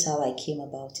 this is how I came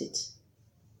about it,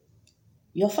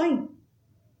 you're fine.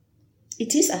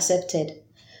 It is accepted.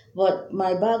 But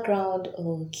my background,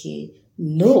 okay,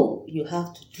 no, you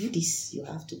have to do this, you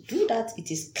have to do that. It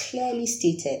is clearly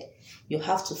stated. You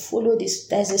have to follow this.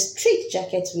 There's a straight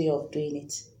jacket way of doing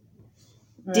it.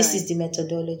 Right. This is the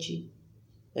methodology.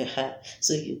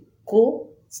 So you go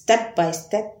step by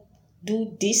step,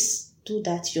 do this, do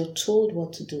that. You're told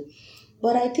what to do.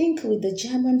 But I think with the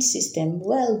German system,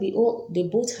 well, they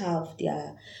both have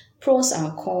their pros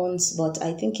and cons, but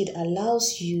I think it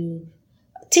allows you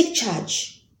take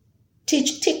charge,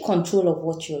 take control of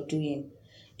what you're doing.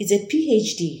 It's a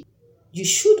PhD. You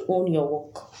should own your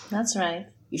work. That's right.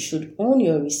 You should own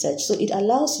your research. So it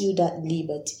allows you that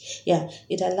liberty. Yeah,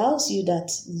 it allows you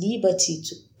that liberty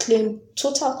to claim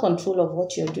total control of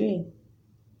what you're doing.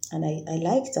 And I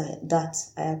like that.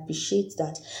 I appreciate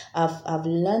that. I've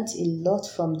learned a lot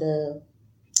from the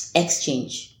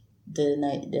exchange,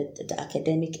 the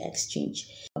academic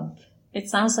exchange. It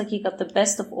sounds like you got the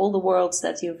best of all the worlds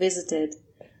that you visited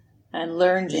and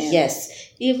learned in. Yes,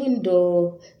 even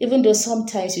though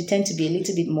sometimes you tend to be a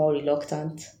little bit more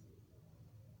reluctant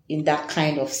in that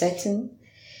kind of setting,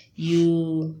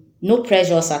 no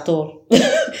pressures at all.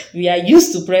 We are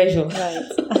used to pressure.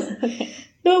 Right.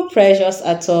 No pressures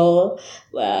at all.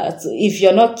 So if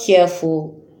you're not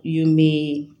careful, you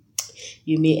may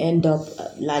end up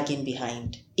lagging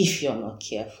behind if you're not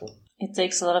careful. It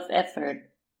takes a lot of effort.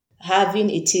 Having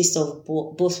a taste of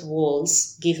both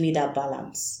worlds gave me that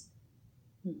balance.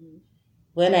 Mm-hmm.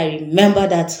 When I remember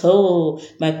that,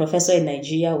 my professor in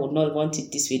Nigeria would not want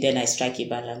it this way, then I strike a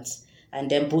balance. And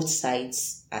then both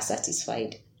sides are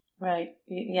satisfied. Right.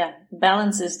 Yeah.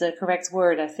 Balance is the correct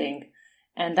word, I think.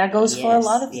 And that goes for a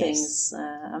lot of things.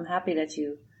 I'm happy that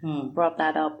you brought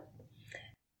that up.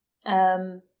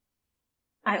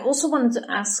 I also wanted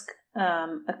to ask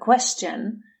a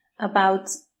question about,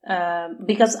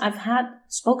 because I've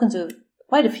spoken to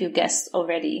quite a few guests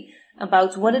already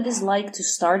about what it is like to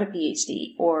start a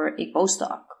PhD or a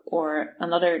postdoc or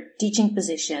another teaching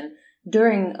position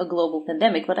during a global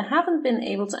pandemic, but I haven't been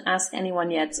able to ask anyone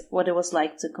yet what it was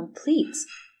like to complete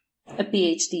a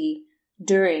PhD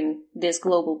during this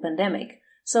global pandemic.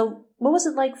 So what was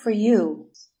it like for you?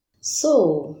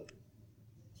 So,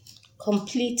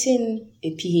 completing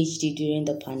a PhD during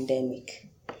the pandemic.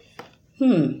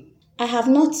 I have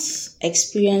not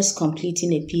experienced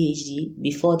completing a PhD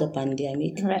before the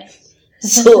pandemic. Right.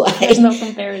 So there's no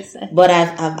comparison. But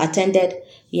I've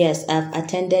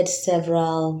attended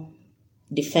several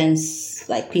defense,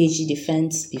 like PhD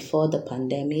defense before the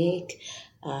pandemic,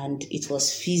 and it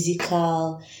was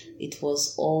physical. It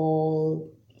was all,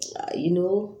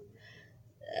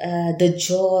 the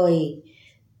joy,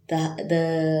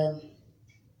 the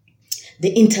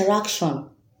interaction.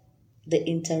 The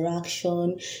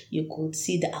interaction, you could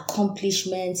see the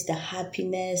accomplishments, the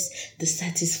happiness, the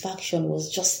satisfaction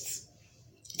was just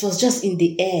in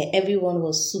the air. Everyone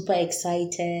was super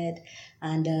excited,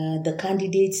 and the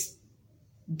candidates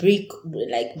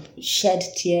shed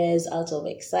tears out of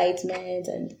excitement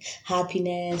and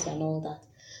happiness and all that.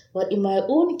 But in my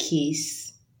own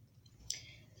case,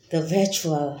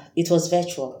 it was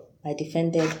virtual. I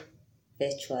defended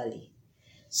virtually.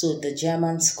 So the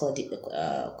Germans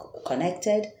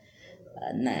connected,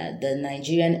 the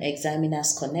Nigerian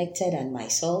examiners connected, and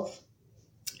myself.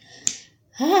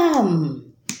 I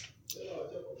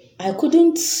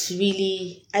couldn't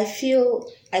really. I feel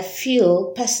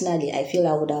personally. I feel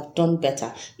I would have done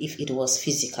better if it was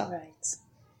physical. Right.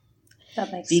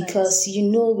 That makes sense. Because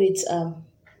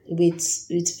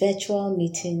with virtual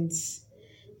meetings,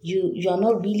 you are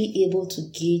not really able to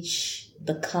gauge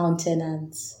the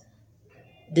countenance,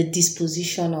 the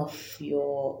disposition of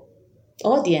your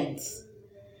audience.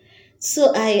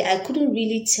 So I couldn't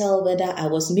really tell whether I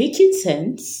was making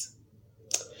sense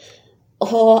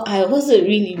or I wasn't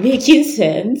really making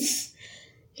sense.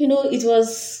 It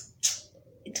was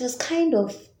kind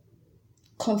of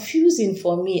confusing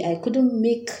for me. I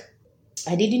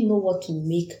didn't know what to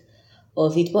make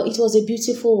of it, but it was a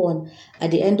beautiful one.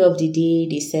 At the end of the day,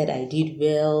 they said I did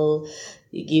well.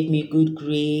 They gave me good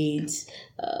grades.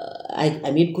 I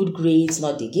made good grades.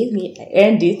 Not they gave me. I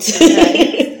earned it.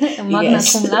 Right. Magna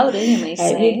cum laude, you may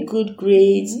say. I made good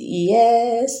grades. Mm-hmm.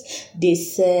 Yes. They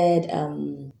said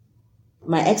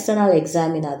my external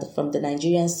examiner from the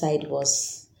Nigerian side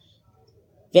was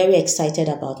very excited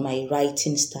about my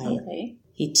writing style. Okay.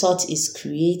 He thought it's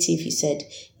creative. He said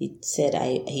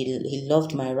he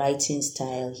loved my writing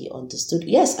style. He understood.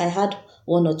 Yes, I had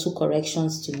 1 or 2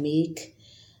 corrections to make.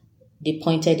 They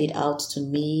pointed it out to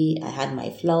me. I had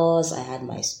my flaws. I had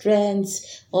my strengths.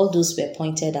 All those were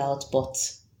pointed out. But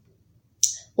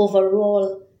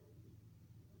overall,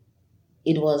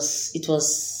 it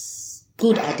was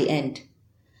good at the end.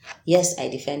 Yes, I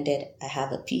defended. I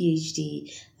have a PhD,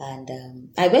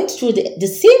 and I went through the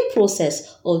same process,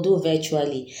 although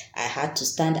virtually. I had to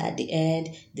stand at the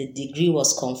end. The degree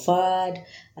was conferred,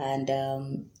 and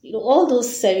all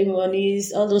those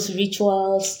ceremonies, all those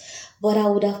rituals. But I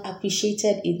would have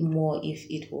appreciated it more if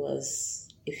it was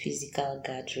a physical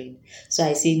gathering. So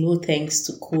I say no thanks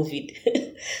to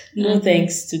COVID, no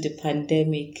thanks to the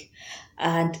pandemic,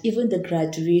 and even the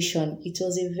graduation. It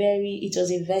was a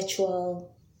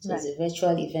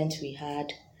virtual event we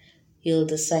had.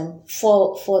 Hildesheim.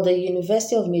 For the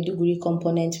University of Maiduguri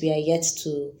component, we are yet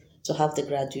to have the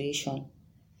graduation.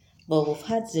 But we've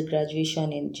had the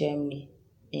graduation in Germany,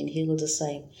 in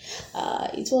Hildesheim.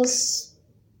 It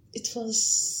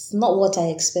was not what I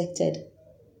expected.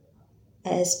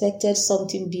 I expected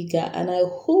something bigger, and I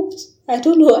hope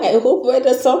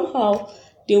whether somehow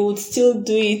they would still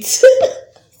do it.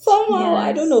 Somehow, yes.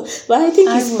 I don't know. But I think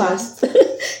it's fast.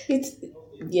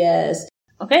 Yes.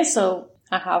 Okay, so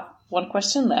I have one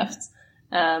question left.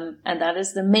 And that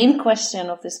is the main question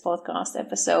of this podcast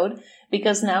episode,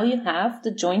 because now you have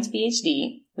the joint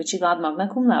PhD, which you got magna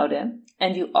cum laude,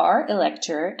 and you are a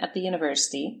lecturer at the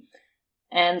university.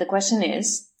 And the question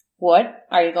is, what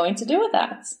are you going to do with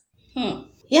that?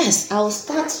 Yes, I'll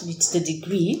start with the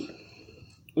degree,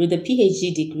 with the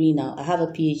PhD degree now. I have a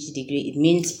PhD degree. It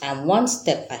means I'm one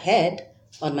step ahead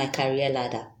on my career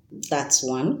ladder. That's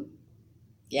one.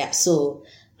 Yeah, so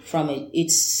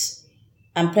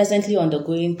I'm presently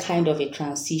undergoing kind of a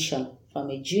transition from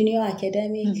a junior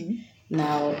academic. Mm-hmm.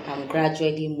 Now I'm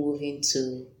gradually moving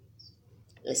to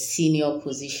a senior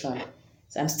position.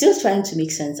 So I'm still trying to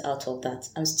make sense out of that.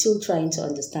 I'm still trying to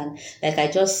understand.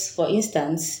 For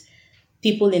instance,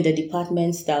 people in the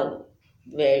departments that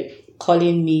were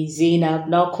calling me Zainab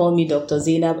now call me Dr.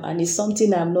 Zainab, and it's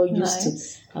something I'm not used to.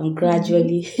 I'm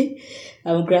gradually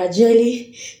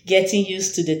getting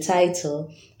used to the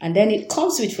title, and then it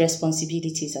comes with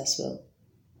responsibilities as well.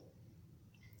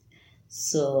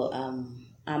 So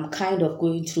I'm kind of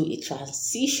going through a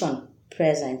transition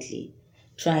presently,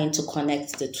 trying to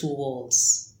connect the two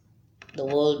worlds, the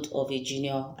world of a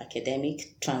junior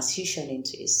academic transition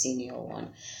into a senior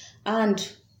one.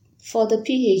 And for the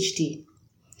PhD,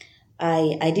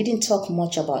 I didn't talk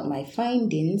much about my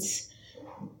findings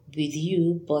with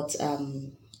you, but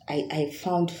I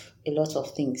found a lot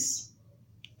of things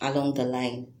along the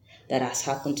line that has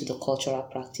happened to the cultural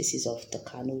practices of the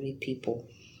Kanuri people.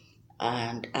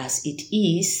 And as it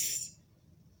is,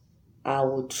 I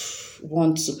would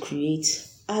want to create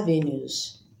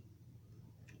avenues.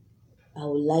 I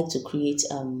would like to create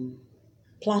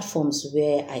platforms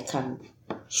where I can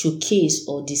showcase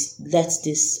or let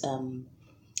these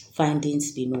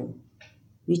findings be known,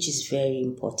 which is very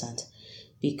important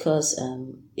because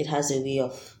it has a way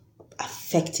of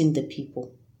affecting the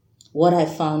people. What I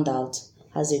found out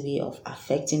has a way of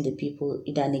affecting the people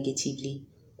either negatively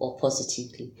or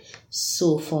positively.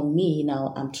 So for me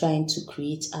now, I'm trying to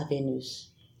create avenues,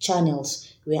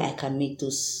 channels where I can make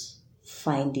those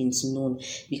findings known,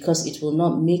 because it will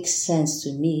not make sense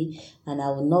to me and I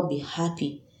will not be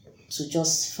happy to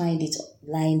just find it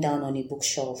lying down on a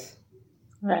bookshelf.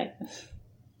 Right.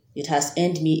 It has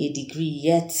earned me a degree,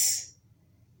 yet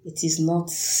it is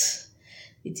not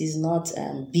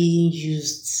being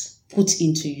used, put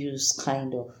into use,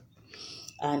 kind of.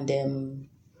 And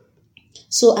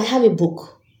so I have a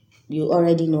book. You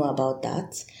already know about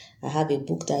that. I have a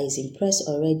book that is in press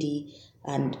already,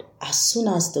 and as soon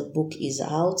as the book is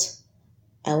out,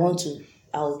 I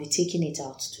will be taking it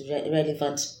out to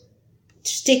relevant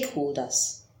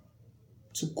stakeholders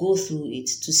to go through it,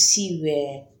 to see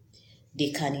where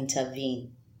they can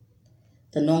intervene.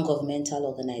 The non-governmental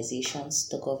organizations,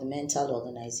 the governmental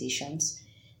organizations,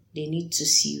 they need to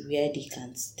see where they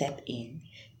can step in,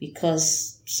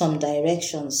 because some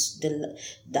directions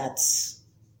that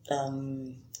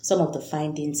some of the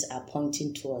findings are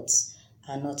pointing towards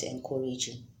are not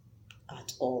encouraging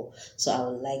at all. So I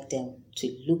would like them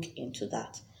to look into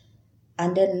that.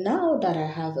 And then now that I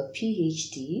have a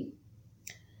PhD,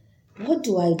 what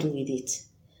do I do with it?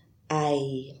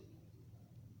 I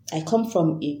come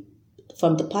from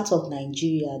the part of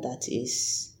Nigeria that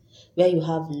is where you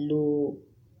have low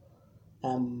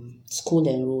school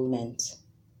enrollment,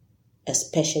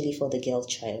 especially for the girl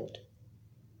child.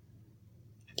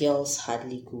 Girls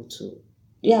hardly go to,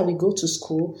 we go to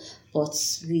school, but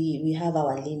we have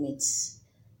our limits.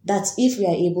 That's if we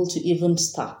are able to even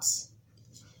start.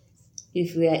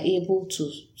 If we are able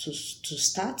to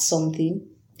start something,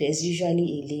 there's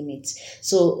usually a limit.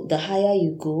 So the higher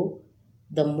you go,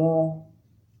 the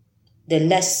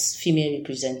less female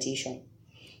representation.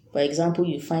 For example,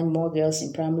 you find more girls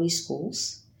in primary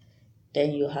schools,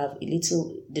 then you have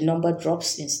the number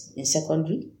drops in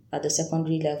secondary, at the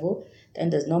secondary level, then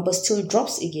the number still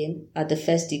drops again at the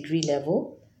first degree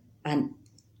level, and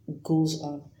goes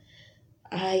on.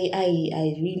 I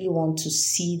really want to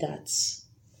see that.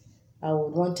 I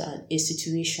would want a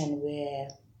situation where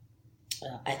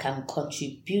I can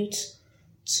contribute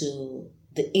to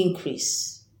the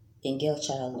increase in girl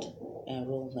child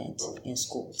enrollment in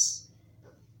schools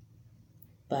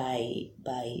by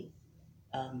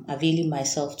availing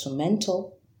myself to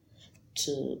mentor,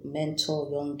 to mentor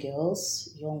young girls,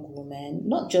 young women,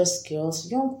 not just girls,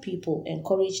 young people,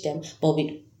 encourage them, but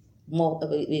with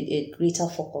a greater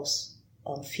focus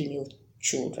on female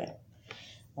children,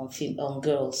 on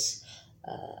girls.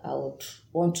 I would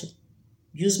want to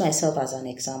use myself as an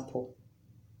example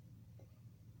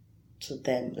to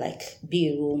them, like be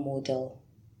a role model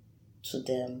to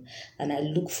them. And I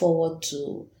look forward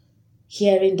to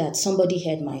hearing that somebody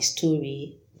heard my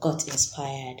story, got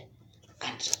inspired,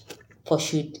 and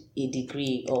pursued a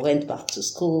degree or went back to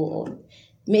school or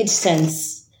made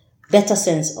better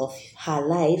sense of her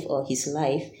life or his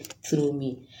life through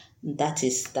me. That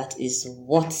is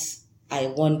what I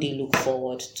one day look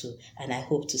forward to, and I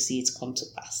hope to see it come to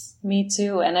pass. Me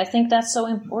too. And I think that's so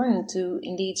important to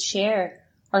indeed share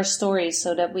our stories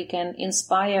so that we can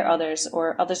inspire others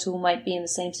or others who might be in the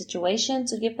same situation,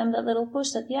 to give them that little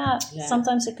push that,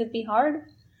 sometimes it could be hard,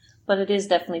 but it is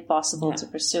definitely possible to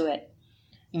pursue it.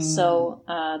 So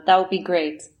that would be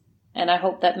great. And I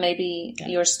hope that maybe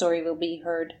your story will be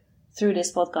heard through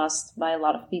this podcast by a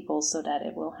lot of people so that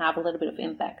it will have a little bit of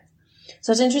impact.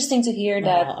 So it's interesting to hear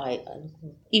that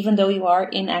even though you are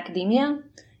in academia,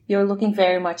 you're looking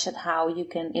very much at how you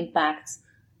can impact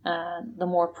the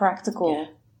more practical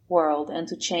world and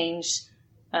to change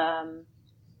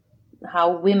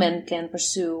how women can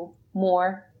pursue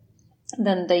more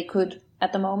than they could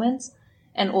at the moment.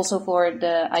 And also for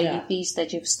the IDPs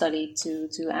that you've studied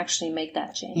to actually make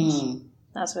that change.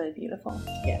 That's really beautiful.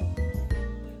 Yeah.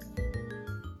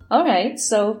 All right.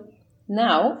 So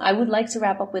now I would like to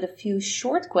wrap up with a few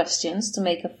short questions to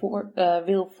make a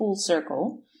real full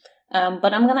circle.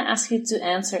 But I'm going to ask you to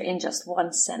answer in just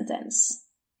one sentence.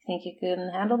 Think you can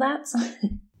handle that?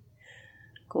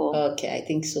 Cool. Okay, I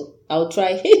think so. I'll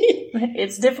try.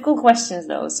 It's difficult questions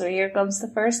though. So here comes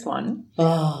the first one.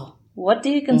 Oh. What do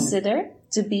you consider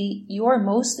to be your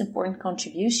most important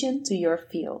contribution to your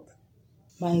field?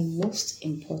 My most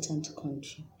important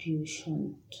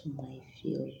contribution to my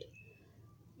field.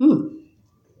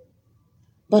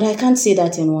 But I can't say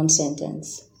that in one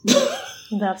sentence.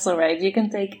 That's all right. You can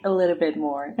take a little bit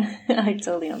more. I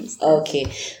totally understand. Okay.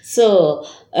 So,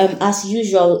 as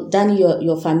usual, Danny,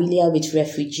 you're familiar with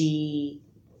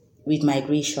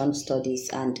migration studies,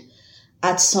 and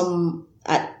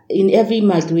in every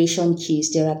migration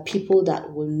case, there are people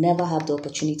that will never have the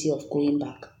opportunity of going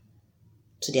back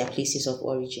to their places of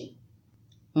origin.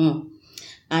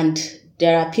 And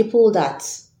there are people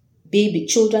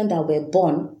children that were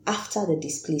born after the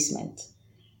displacement,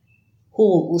 who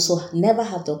will also never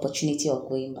have the opportunity of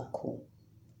going back home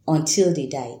until they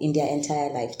die in their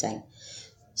entire lifetime.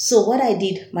 So what I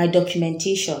did, my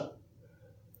documentation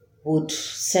would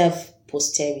serve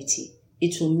posterity.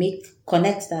 It will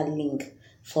connect that link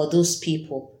for those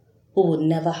people who would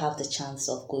never have the chance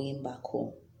of going back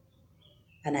home.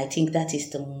 And I think that is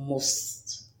the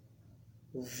most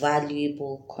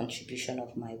valuable contribution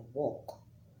of my work.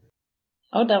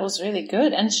 Oh, that was really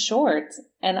good and short.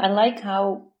 And I like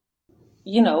how,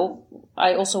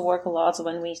 I also work a lot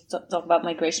when we talk about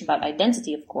migration, about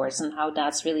identity, of course, and how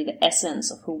that's really the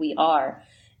essence of who we are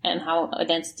and how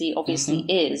identity obviously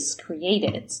is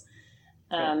created.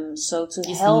 So to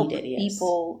help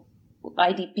people,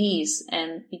 IDPs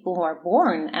and people who are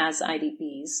born as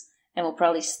IDPs and will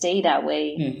probably stay that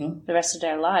way the rest of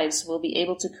their lives, will be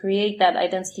able to create that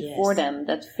identity for them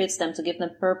that fits them, to give them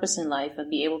purpose in life and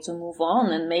be able to move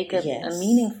on and make it a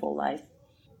meaningful life.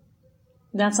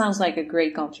 That sounds like a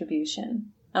great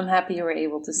contribution. I'm happy you were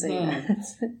able to say that.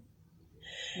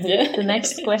 The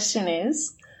next question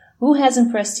is, who has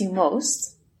impressed you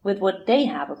most with what they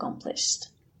have accomplished?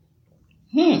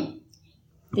 Did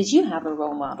you have a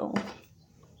role model?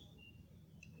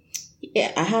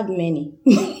 Yeah, I have many.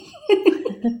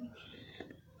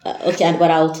 Okay,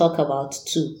 but I'll talk about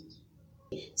two.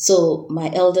 So my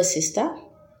elder sister,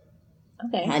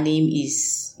 her name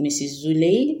is Mrs.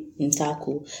 Zule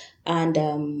Ntaku, and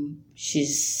she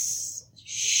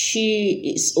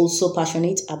is also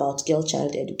passionate about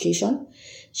girl-child education.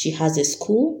 She has a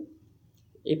school,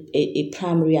 a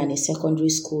primary and a secondary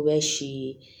school, where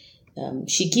she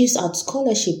gives out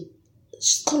scholarships.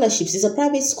 It's a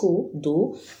private school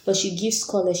though, but she gives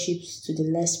scholarships to the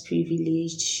less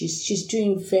privileged. She's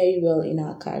doing very well in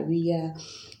her career.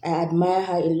 I admire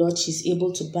her a lot. She's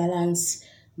able to balance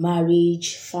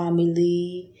marriage,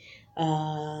 family,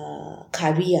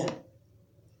 career,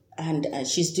 and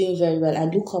she's doing very well. I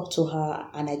look up to her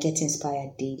and I get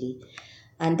inspired daily.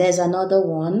 And there's another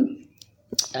one.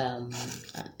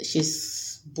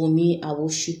 She's Bumi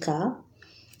Awoshika.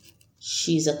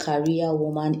 She's a career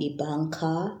woman, a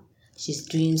banker. She's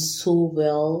doing so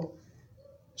well.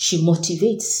 She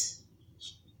motivates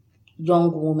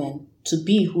young women to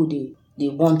be who they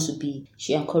want to be.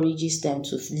 She encourages them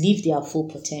to live their full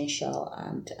potential,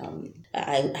 and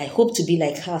I hope to be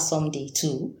like her someday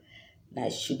too. I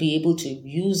should be able to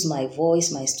use my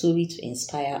voice, my story to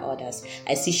inspire others.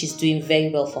 I see she's doing very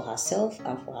well for herself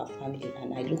and for her family,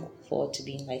 and I look forward to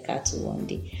being like her too one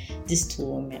day. These two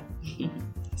women.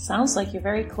 Sounds like you're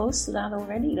very close to that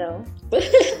already, though.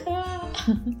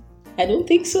 I don't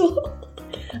think so.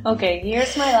 Okay,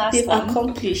 here's my last They've one.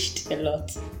 accomplished a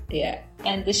lot. Yeah.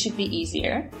 And this should be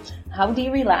easier. How do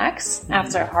you relax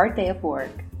after a hard day of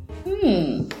work?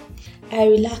 I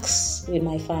relax with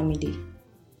my family.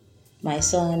 My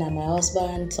son and my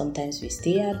husband, sometimes we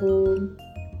stay at home,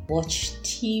 watch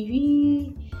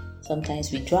TV,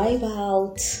 sometimes we drive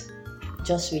out,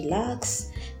 just relax.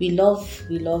 We love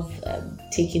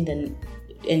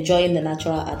enjoying the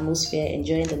natural atmosphere,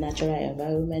 enjoying the natural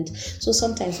environment. So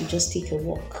sometimes we just take a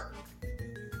walk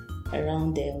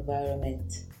around the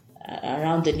environment,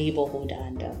 around the neighborhood,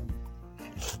 and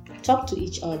talk to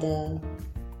each other,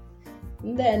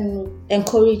 and then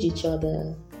encourage each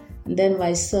other. And then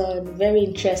my son, very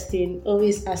interesting,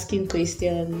 always asking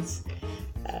questions.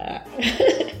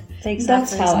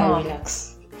 That's how I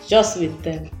relax, just with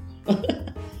them.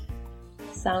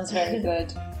 Sounds very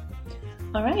good.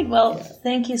 All right, well,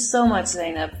 Thank you so much,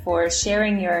 Zainab, for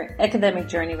sharing your academic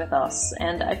journey with us.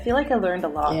 And I feel like I learned a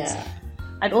lot. Yeah.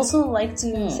 I'd also like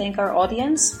to thank our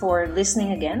audience for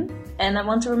listening again. And I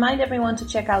want to remind everyone to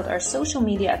check out our social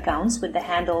media accounts with the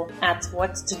handle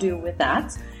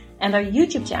 @whatstodowiththat, and our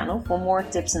YouTube channel for more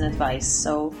tips and advice.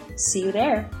 So see you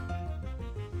there.